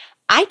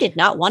 I did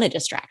not want a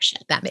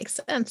distraction. That makes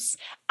sense.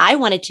 I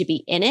wanted to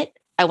be in it.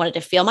 I wanted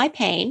to feel my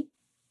pain,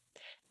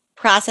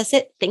 process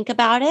it, think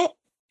about it.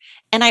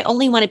 And I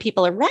only wanted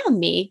people around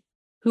me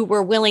who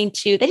were willing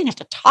to, they didn't have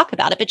to talk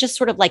about it, but just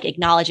sort of like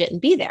acknowledge it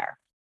and be there.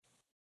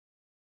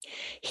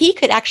 He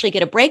could actually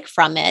get a break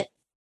from it,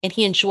 and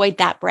he enjoyed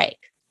that break.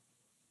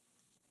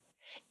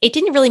 It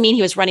didn't really mean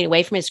he was running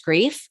away from his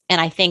grief. And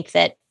I think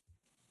that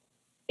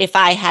if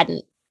I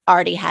hadn't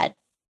already had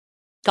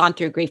gone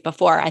through grief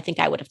before, I think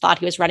I would have thought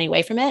he was running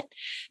away from it,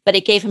 but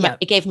it gave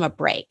him a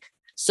break.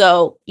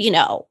 So,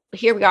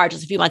 here we are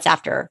just a few months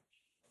after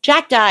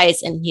Jack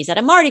dies and he's at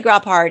a Mardi Gras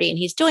party and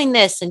he's doing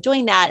this and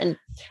doing that. And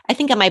I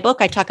think in my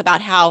book, I talk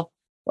about how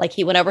like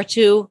he went over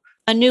to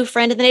a new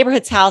friend in the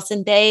neighborhood's house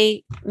and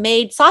they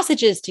made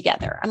sausages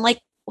together. I'm like,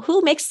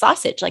 who makes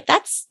sausage? Like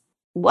that's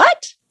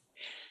what?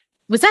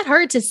 Was that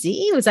hard to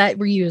see?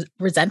 Were you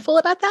resentful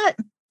about that?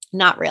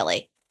 Not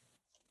really.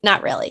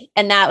 Not really.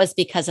 And that was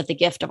because of the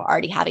gift of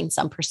already having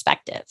some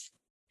perspective.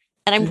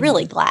 And I'm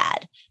really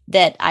glad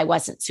that I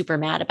wasn't super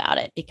mad about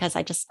it because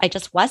I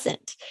just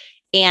wasn't.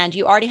 And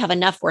you already have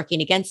enough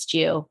working against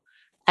you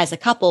as a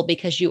couple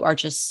because you are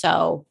just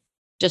so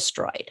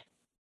destroyed.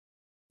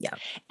 Yeah.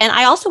 And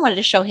I also wanted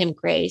to show him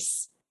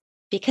grace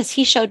because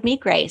he showed me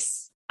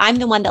grace. I'm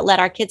the one that let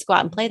our kids go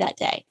out and play that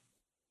day.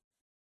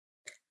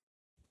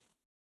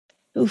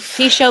 Oof.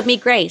 He showed me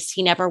grace.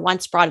 He never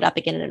once brought it up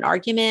again in an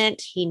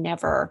argument. He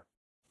never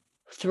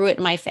threw it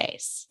in my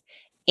face.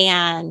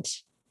 And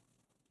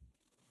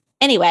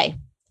anyway,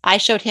 I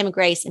showed him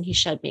grace and he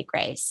showed me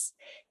grace.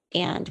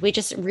 And we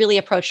just really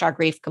approached our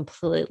grief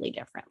completely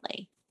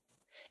differently.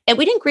 And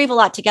we didn't grieve a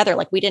lot together.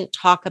 Like we didn't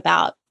talk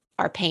about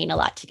our pain a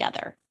lot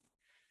together.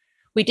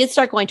 We did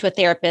start going to a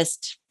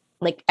therapist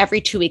like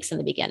every 2 weeks in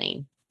the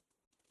beginning.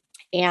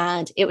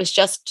 And it was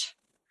just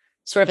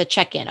sort of a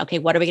check-in. Okay,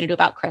 what are we going to do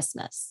about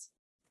Christmas?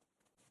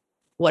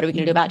 What are we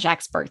going to do about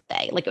Jack's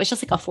birthday? Like it was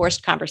just like a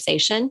forced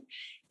conversation.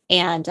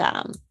 And,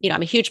 I'm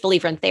a huge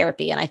believer in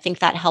therapy. And I think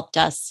that helped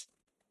us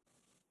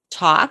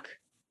talk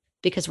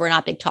because we're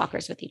not big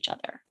talkers with each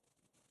other.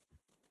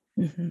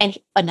 And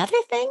another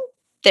thing,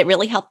 that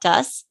really helped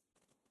us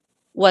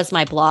was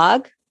my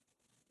blog.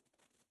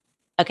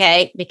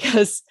 Okay.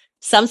 Because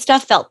some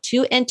stuff felt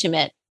too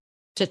intimate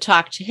to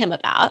talk to him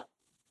about,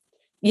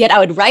 yet I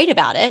would write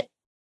about it.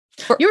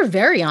 You were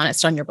very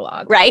honest on your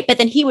blog. Right. But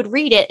then he would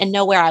read it and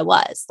know where I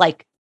was,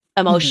 like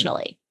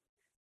emotionally.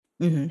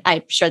 Mm-hmm.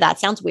 I'm sure that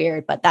sounds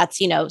weird, but that's,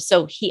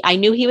 so I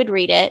knew he would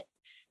read it.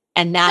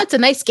 And that's a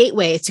nice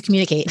gateway to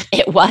communicate.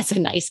 It was a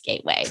nice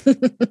gateway.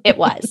 It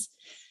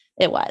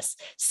was.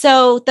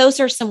 So those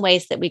are some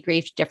ways that we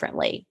grieved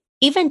differently.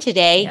 Even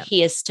today,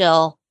 he is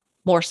still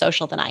more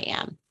social than I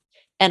am.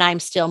 And I'm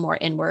still more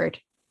inward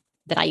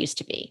than I used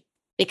to be,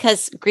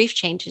 because grief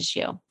changes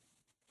you.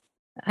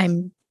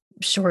 I'm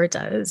sure it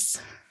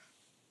does.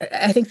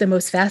 I think the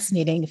most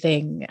fascinating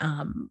thing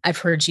I've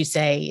heard you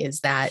say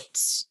is that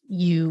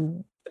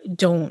you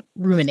don't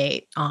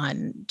ruminate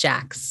on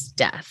Jack's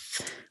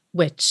death,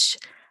 which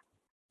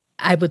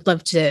I would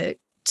love to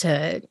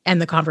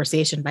end the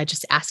conversation by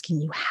just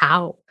asking you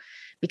how,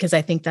 because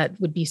I think that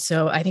would be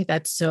so, I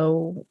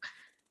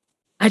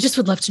just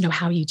would love to know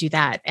how you do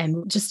that,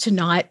 and just to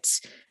not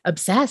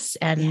obsess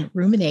and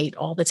ruminate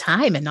all the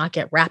time and not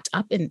get wrapped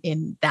up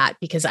in that,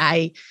 because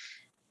I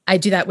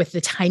do that with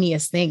the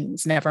tiniest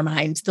things, never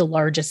mind the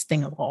largest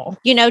thing of all.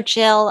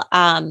 Jill,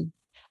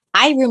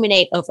 I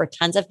ruminate over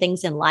tons of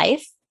things in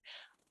life.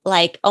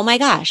 Like, oh my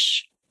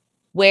gosh,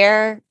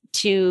 where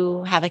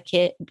to have a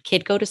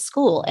kid go to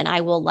school. And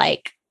I will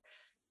like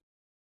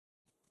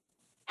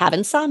have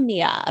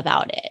insomnia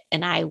about it.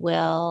 And I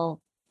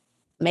will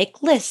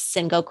make lists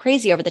and go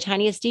crazy over the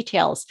tiniest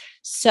details.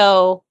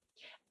 So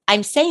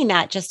I'm saying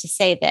that just to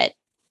say that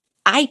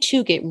I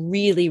too get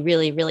really,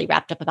 really, really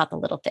wrapped up about the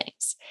little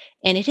things.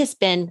 And it has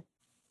been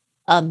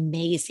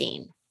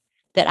amazing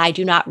that I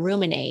do not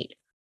ruminate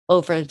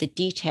over the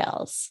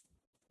details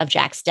of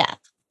Jack's death.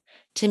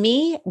 To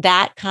me,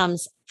 that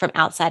comes from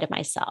outside of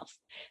myself.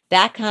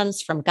 That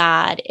comes from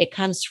God. It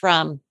comes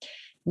from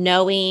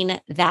knowing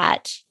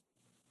that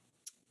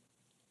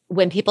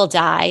when people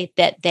die,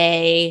 that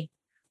they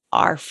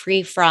are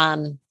free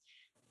from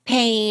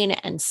pain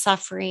and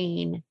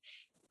suffering.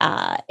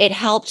 It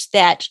helped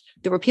that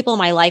there were people in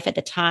my life at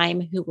the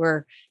time who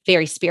were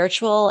very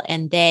spiritual,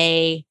 and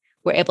they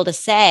were able to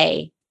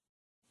say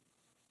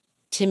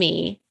to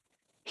me,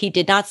 he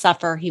did not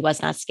suffer. He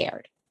was not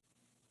scared.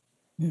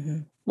 Mm-hmm.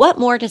 What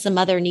more does a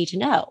mother need to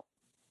know?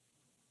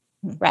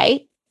 Mm-hmm.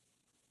 Right?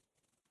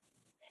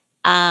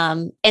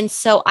 And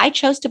so I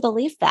chose to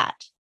believe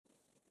that.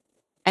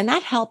 And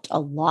that helped a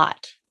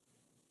lot.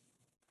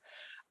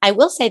 I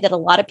will say that a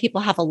lot of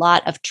people have a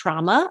lot of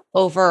trauma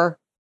over,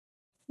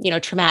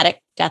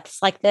 traumatic deaths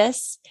like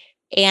this.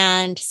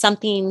 And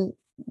something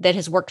that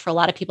has worked for a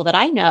lot of people that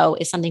I know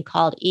is something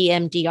called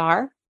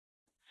EMDR,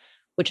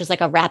 which is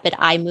like a rapid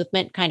eye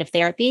movement kind of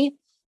therapy.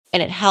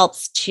 And it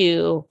helps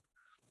to,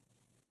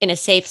 in a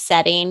safe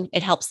setting,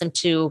 it helps them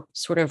to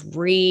sort of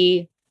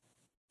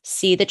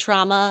see the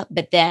trauma,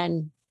 but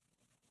then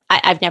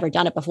I've never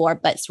done it before,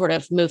 but sort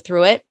of move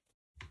through it.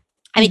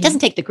 I mean, it doesn't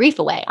take the grief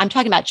away. I'm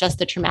talking about just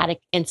the traumatic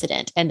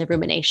incident and the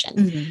rumination.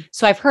 Mm-hmm.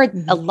 So I've heard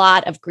a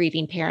lot of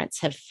grieving parents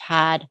have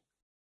had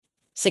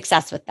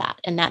success with that.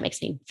 And that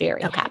makes me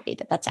very happy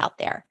that that's out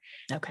there.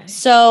 Okay.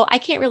 So I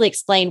can't really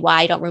explain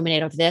why I don't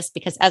ruminate over this,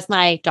 because as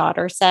my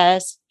daughter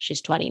says,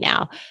 she's 20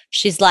 now,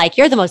 she's like,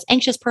 you're the most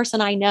anxious person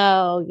I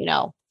know,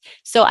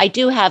 So I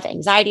do have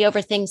anxiety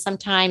over things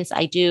sometimes.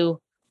 I do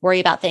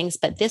worry about things,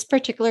 but this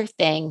particular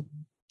thing,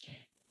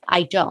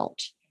 I don't.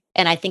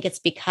 And I think it's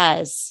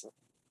because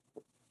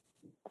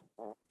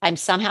I'm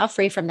somehow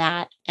free from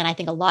that. And I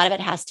think a lot of it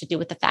has to do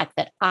with the fact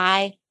that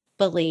I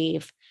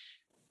believe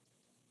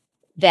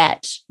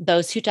that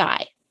those who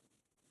die,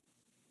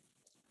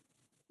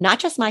 not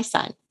just my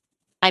son,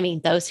 I mean,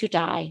 those who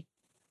die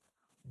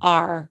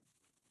are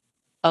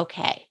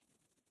okay.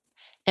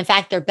 In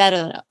fact, they're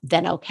better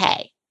than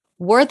okay.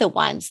 We're the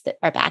ones that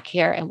are back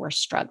here and we're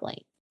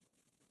struggling,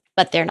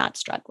 but they're not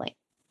struggling.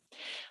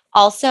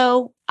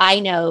 Also, I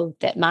know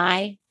that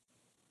my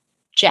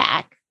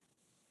Jack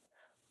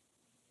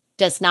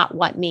does not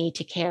want me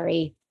to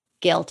carry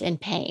guilt and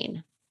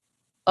pain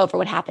over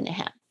what happened to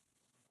him.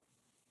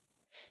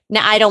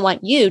 Now, I don't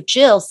want you,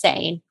 Jill,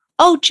 saying,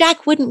 oh,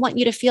 Jack wouldn't want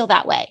you to feel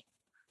that way.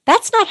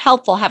 That's not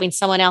helpful, having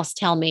someone else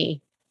tell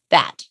me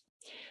that.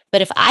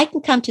 But if I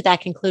can come to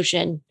that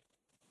conclusion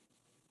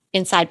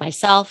inside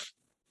myself,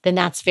 then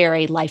that's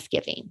very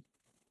life-giving.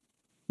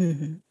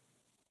 Mm-hmm.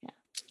 Yeah.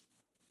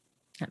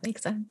 That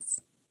makes sense.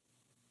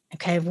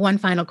 Okay, I have one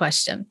final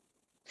question.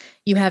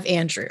 You have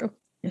Andrew,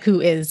 who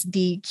is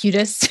the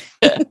cutest,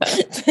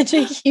 such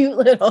a cute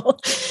little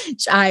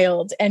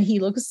child. And he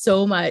looks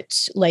so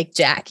much like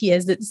Jack. He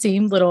has that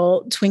same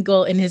little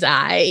twinkle in his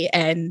eye.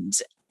 And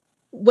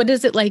what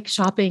is it like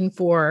shopping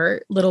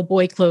for little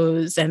boy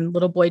clothes and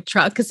little boy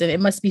trucks? And it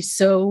must be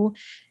so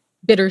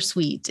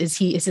bittersweet. Is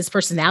his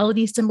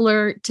personality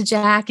similar to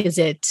Jack? Does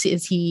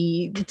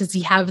he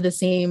have the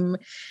same,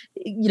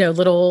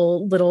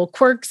 little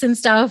quirks and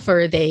stuff?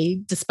 Or are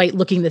they, despite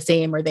looking the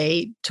same, are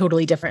they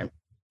totally different?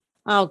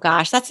 Oh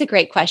gosh, that's a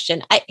great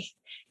question.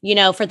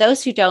 For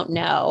those who don't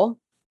know,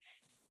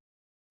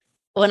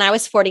 when I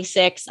was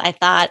 46, I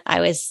thought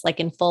I was like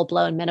in full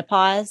blown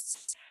menopause.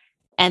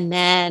 And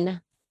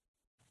then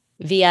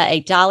via a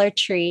Dollar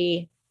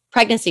Tree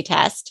pregnancy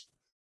test,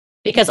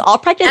 because all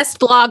pregnancy Best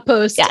blog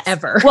post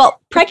ever.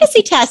 Well,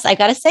 pregnancy tests, I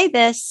got to say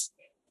this,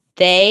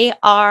 they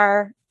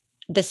are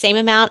the same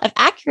amount of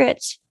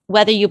accurate,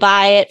 whether you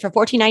buy it for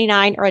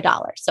 $14.99 or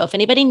 $1. So if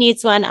anybody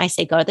needs one, I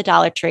say go to the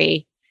Dollar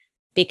Tree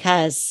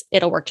because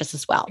it'll work just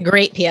as well.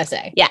 Great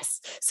PSA. Yes.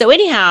 So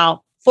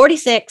anyhow,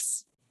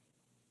 46,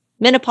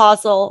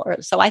 menopausal,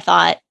 or so I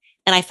thought,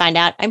 and I find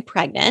out I'm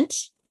pregnant.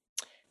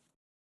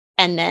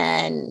 And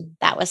then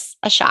that was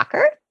a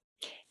shocker.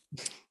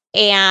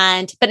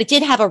 But it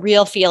did have a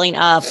real feeling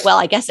of, well,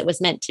 I guess it was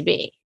meant to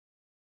be.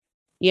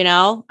 You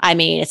know, I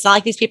mean, it's not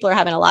like these people are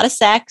having a lot of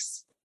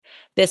sex.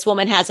 This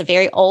woman has a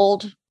very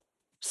old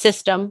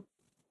system.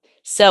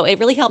 So it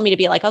really helped me to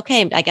be like,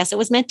 okay, I guess it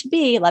was meant to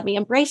be. Let me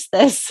embrace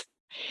this.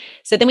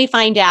 So then we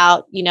find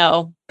out, you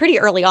know, pretty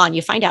early on,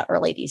 you find out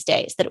early these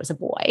days that it was a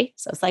boy.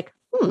 So it's like,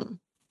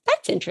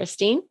 that's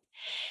interesting.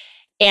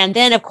 And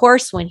then, of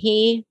course, when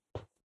he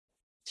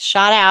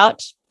shot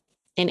out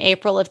in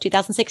April of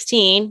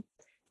 2016,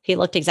 he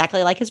looked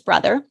exactly like his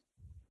brother,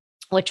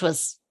 which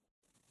was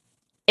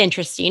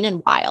interesting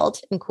and wild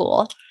and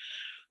cool.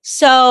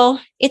 So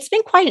it's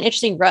been quite an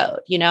interesting road.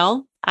 You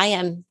know, I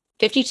am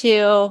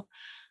 52.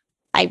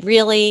 I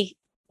really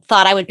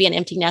thought I would be an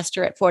empty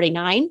nester at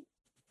 49,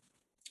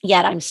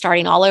 yet I'm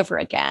starting all over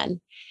again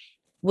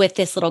with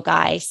this little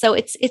guy. So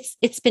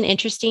it's been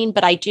interesting,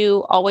 but I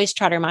do always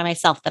try to remind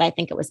myself that I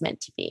think it was meant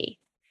to be.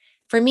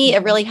 For me,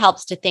 it really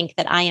helps to think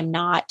that I am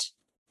not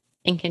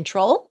in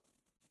control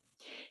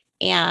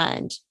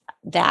and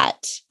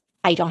that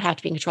I don't have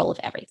to be in control of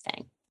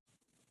everything.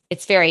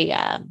 It's very,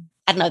 I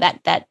don't know,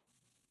 that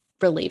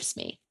relieves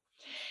me.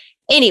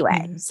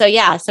 Anyway, so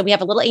we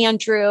have a little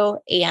Andrew,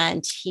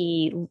 and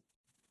he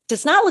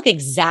does not look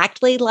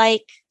exactly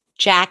like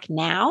Jack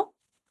now,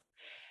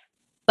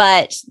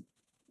 but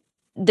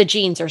the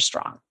genes are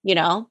strong, you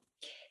know,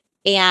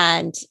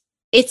 and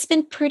it's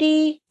been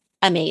pretty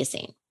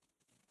amazing.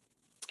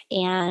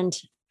 And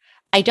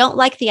I don't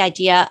like the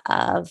idea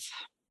of,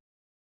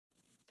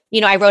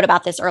 you know, I wrote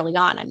about this early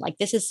on. I'm like,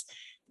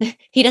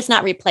 he does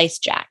not replace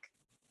Jack.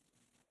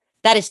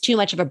 That is too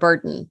much of a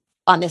burden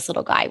on this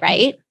little guy,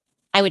 right?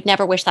 I would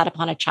never wish that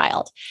upon a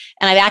child.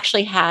 And I've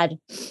actually had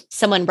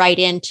someone write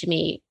in to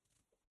me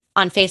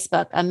on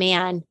Facebook, a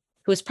man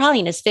who was probably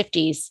in his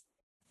 50s,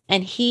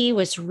 and he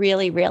was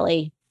really,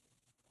 really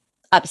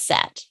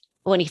upset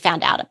when he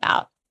found out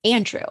about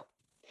Andrew.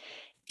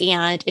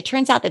 And it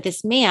turns out that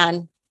this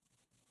man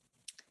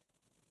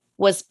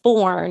was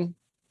born,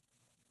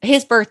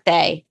 his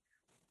birthday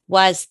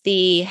was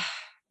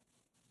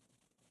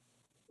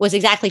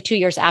exactly 2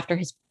 years after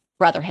his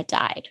brother had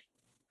died,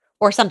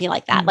 or something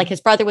like that. Like his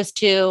brother was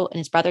 2 and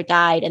his brother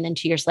died. And then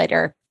 2 years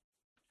later,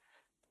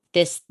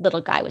 this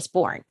little guy was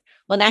born.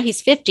 Well, now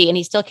he's 50 and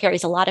he still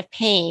carries a lot of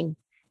pain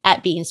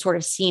at being sort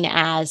of seen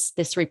as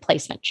this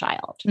replacement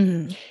child.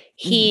 And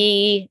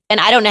I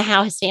don't know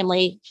how his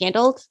family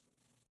handled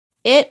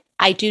it.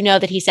 I do know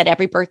that he said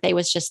every birthday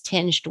was just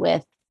tinged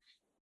with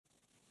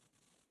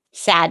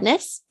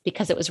sadness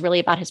because it was really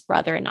about his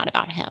brother and not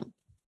about him.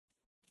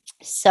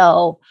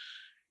 So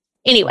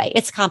anyway,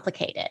 it's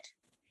complicated,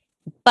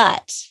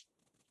 but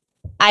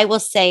I will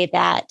say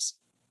that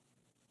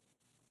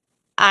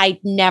I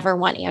never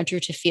want Andrew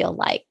to feel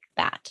like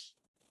that.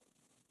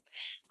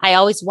 I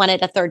always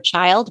wanted a third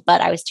child, but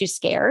I was too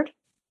scared.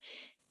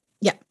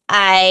 Yeah.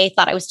 I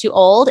thought I was too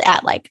old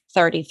at like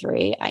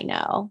 33. I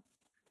know.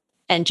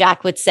 And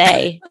Jack would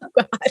say,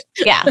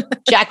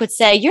 Jack would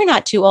say, you're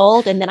not too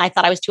old. And then I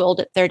thought I was too old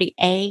at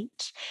 38.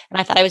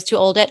 And I thought I was too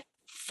old at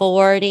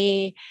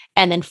 40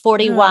 and then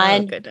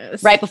 41.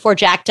 Right before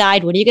Jack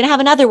died. When are you going to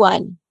have another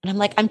one? And I'm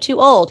like, I'm too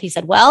old. He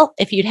said, well,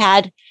 if you'd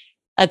had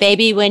a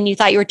baby when you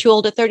thought you were too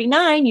old at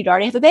 39, you'd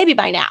already have a baby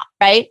by now.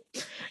 Right.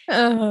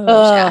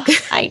 Jack.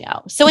 I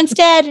know. So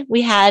instead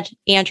we had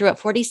Andrew at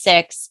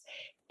 46,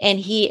 and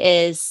he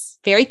is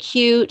very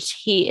cute.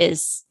 He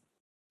is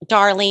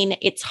darling.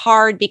 It's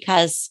hard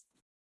because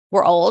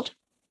we're old.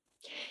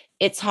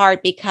 It's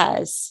hard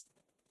because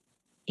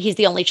he's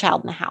the only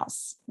child in the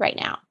house right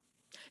now.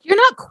 You're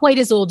not quite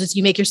as old as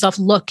you make yourself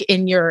look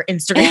in your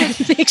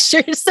Instagram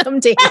pictures some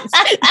days.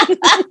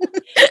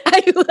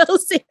 I will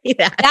say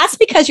that. That's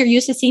because you're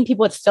used to seeing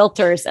people with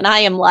filters, and I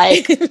am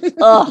like,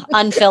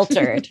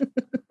 unfiltered.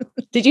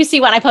 Did you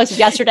see what I posted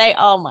yesterday?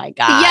 Oh my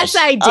gosh. Yes,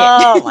 I did.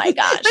 Oh my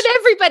gosh. But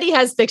everybody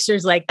has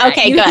pictures like that.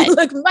 Okay, you good.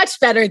 Look much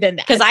better than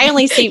that. Because I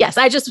only see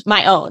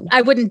my own.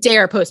 I wouldn't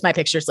dare post my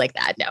pictures like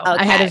that. No. Okay.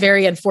 I had a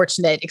very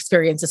unfortunate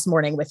experience this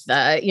morning with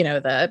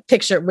the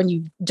picture when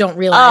you don't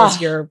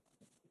realize your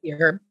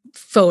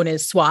phone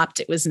is swapped.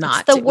 It was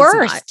not. It's the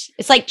worst.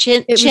 It's like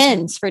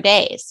chins for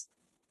days.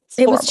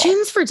 It was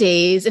chins for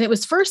days, and it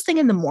was first thing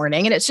in the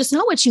morning, and it's just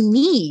not what you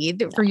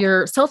need for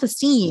your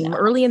self-esteem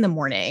early in the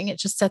morning. It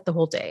just set the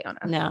whole day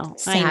on a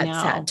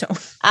sad tone.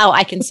 Oh,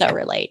 I can so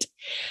relate.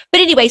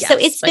 But anyway, so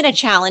it's been a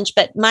challenge,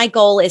 but my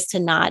goal is to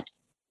not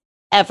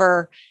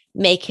ever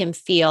make him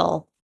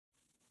feel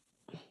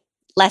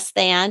less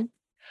than,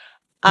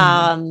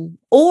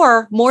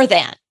 or more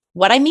than.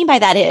 What I mean by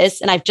that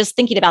is, and I'm just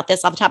thinking about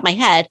this off the top of my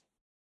head,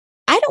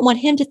 I don't want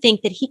him to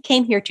think that he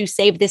came here to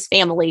save this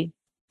family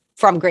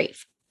from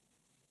grief.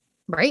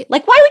 Right.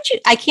 Like, why would you?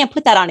 I can't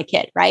put that on a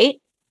kid,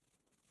 right?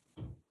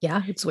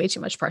 Yeah, it's way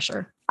too much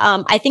pressure.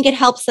 I think it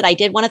helps that I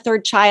did want a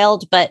third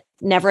child, but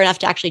never enough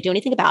to actually do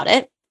anything about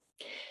it.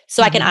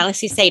 So I can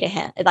honestly say to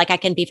him, like, I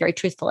can be very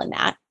truthful in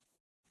that.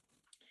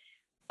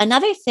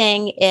 Another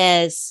thing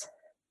is,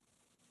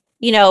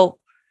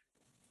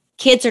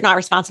 kids are not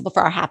responsible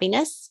for our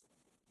happiness.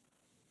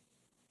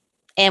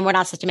 And we're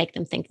not supposed to make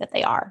them think that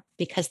they are,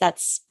 because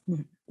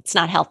it's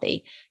not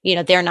healthy.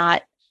 They're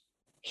not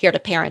here to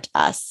parent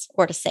us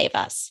or to save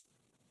us.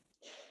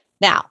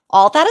 Now,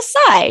 all that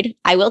aside,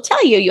 I will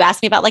tell you, you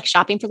asked me about like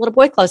shopping for little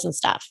boy clothes and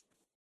stuff.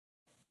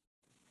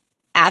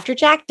 After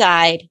Jack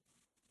died,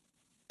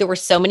 there were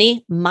so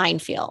many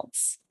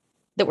minefields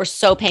that were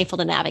so painful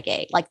to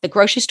navigate. Like the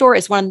grocery store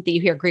is one that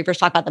you hear grievers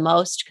talk about the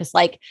most, because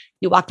like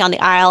you walk down the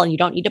aisle and you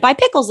don't need to buy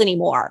pickles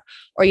anymore,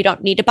 or you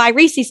don't need to buy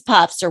Reese's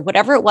Puffs or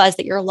whatever it was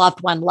that your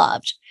loved one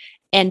loved.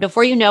 And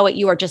before you know it,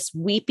 you are just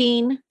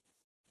weeping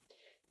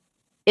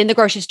in the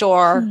grocery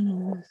store,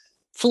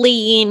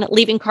 fleeing,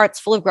 leaving carts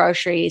full of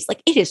groceries.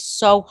 Like it is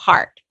so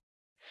hard.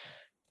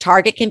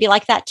 Target can be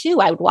like that too.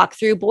 I would walk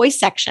through boys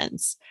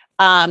sections.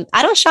 I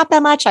don't shop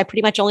that much. I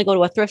pretty much only go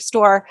to a thrift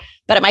store,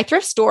 but at my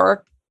thrift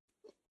store,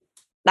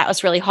 that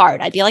was really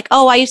hard. I'd be like,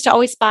 oh, I used to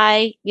always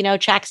buy,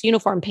 Jack's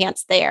uniform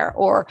pants there,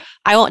 or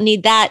I won't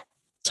need that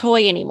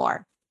toy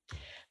anymore.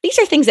 These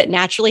are things that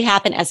naturally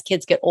happen as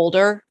kids get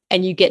older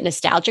and you get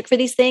nostalgic for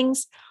these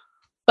things.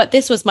 But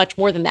this was much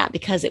more than that,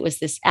 because it was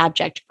this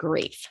abject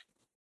grief.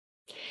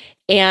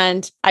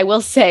 And I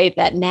will say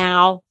that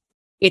now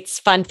it's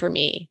fun for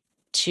me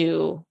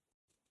to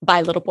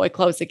buy little boy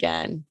clothes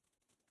again,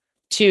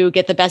 to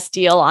get the best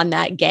deal on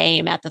that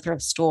game at the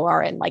thrift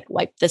store and like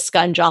wipe the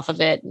scunge off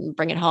of it and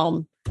bring it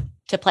home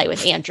to play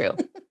with Andrew.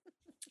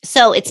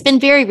 So it's been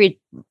very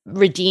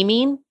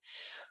redeeming,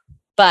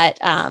 but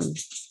I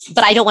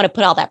don't want to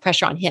put all that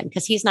pressure on him,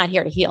 because he's not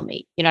here to heal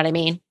me. You know what I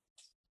mean?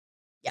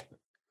 Yeah.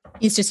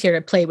 He's just here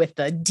to play with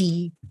the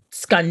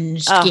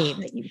de-scunged game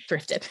that you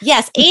thrifted.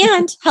 Yes.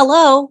 And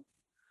hello,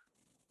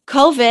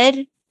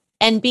 COVID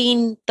and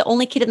being the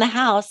only kid in the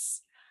house,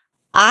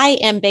 I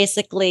am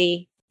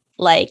basically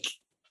like,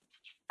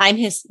 I'm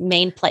his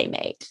main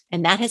playmate.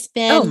 And that has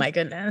been, oh my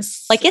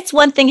goodness. Like, it's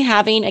one thing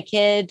having a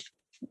kid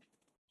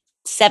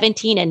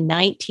 17 and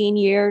 19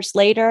 years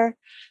later,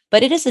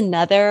 but it is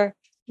another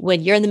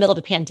when you're in the middle of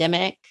a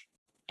pandemic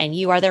and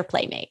you are their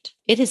playmate.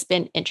 It has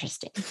been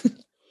interesting.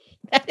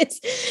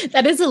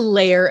 That is a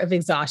layer of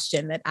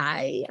exhaustion that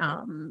I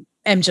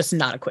am just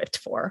not equipped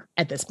for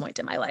at this point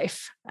in my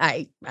life.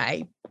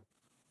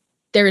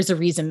 There is a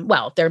reason.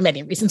 Well, there are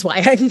many reasons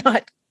why I'm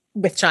not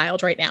with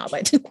child right now,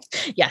 but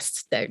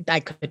yes, I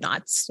could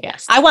not.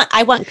 Yes.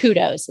 I want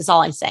kudos is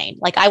all I'm saying.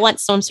 Like I want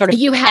some sort of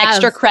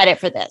extra credit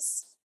for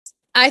this.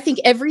 I think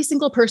every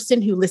single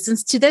person who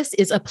listens to this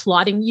is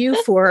applauding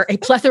you for a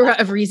plethora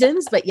of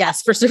reasons, but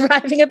yes, for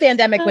surviving a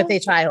pandemic with a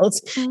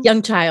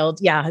young child.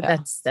 Yeah,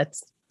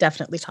 that's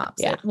definitely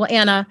tops it. Well,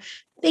 Anna,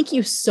 thank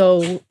you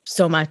so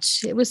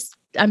much.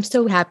 I'm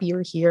so happy you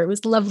were here. It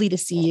was lovely to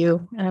see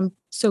you. And I'm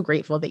so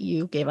grateful that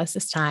you gave us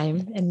this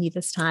time and me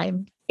this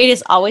time. It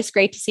is always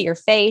great to see your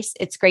face.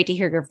 It's great to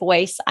hear your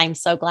voice. I'm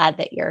so glad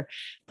that you're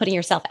putting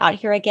yourself out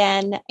here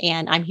again.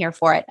 And I'm here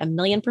for it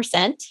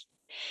 1,000,000%.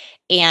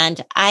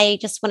 And I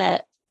just want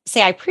to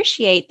say I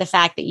appreciate the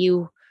fact that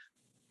you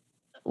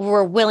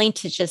were willing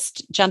to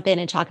just jump in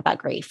and talk about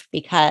grief,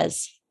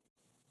 because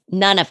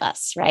none of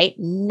us, right?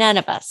 None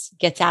of us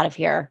gets out of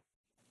here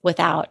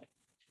without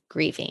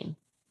grieving.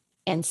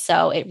 And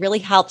so it really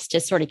helps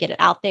to sort of get it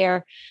out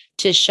there,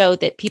 to show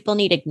that people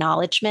need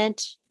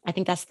acknowledgement. I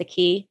think that's the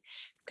key,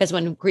 because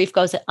when grief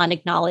goes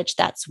unacknowledged,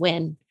 that's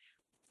when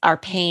our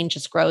pain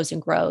just grows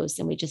and grows,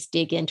 and we just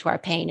dig into our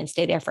pain and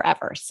stay there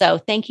forever. So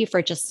thank you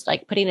for just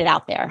like putting it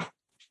out there.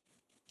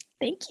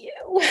 Thank you.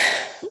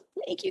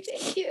 Thank you.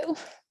 Thank you.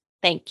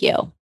 Thank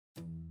you.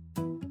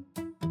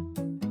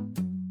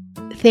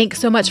 Thanks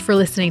so much for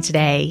listening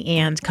today,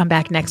 and come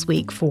back next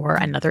week for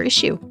another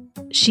issue.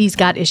 She's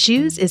Got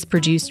Issues is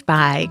produced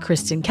by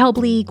Kristen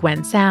Kelbley,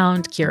 Gwen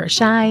Sound, Kira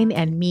Shine,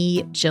 and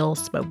me, Jill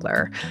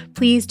Smokler.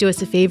 Please do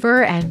us a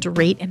favor and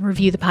rate and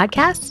review the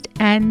podcast,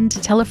 and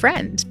tell a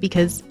friend,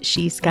 because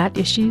she's got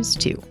issues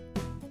too.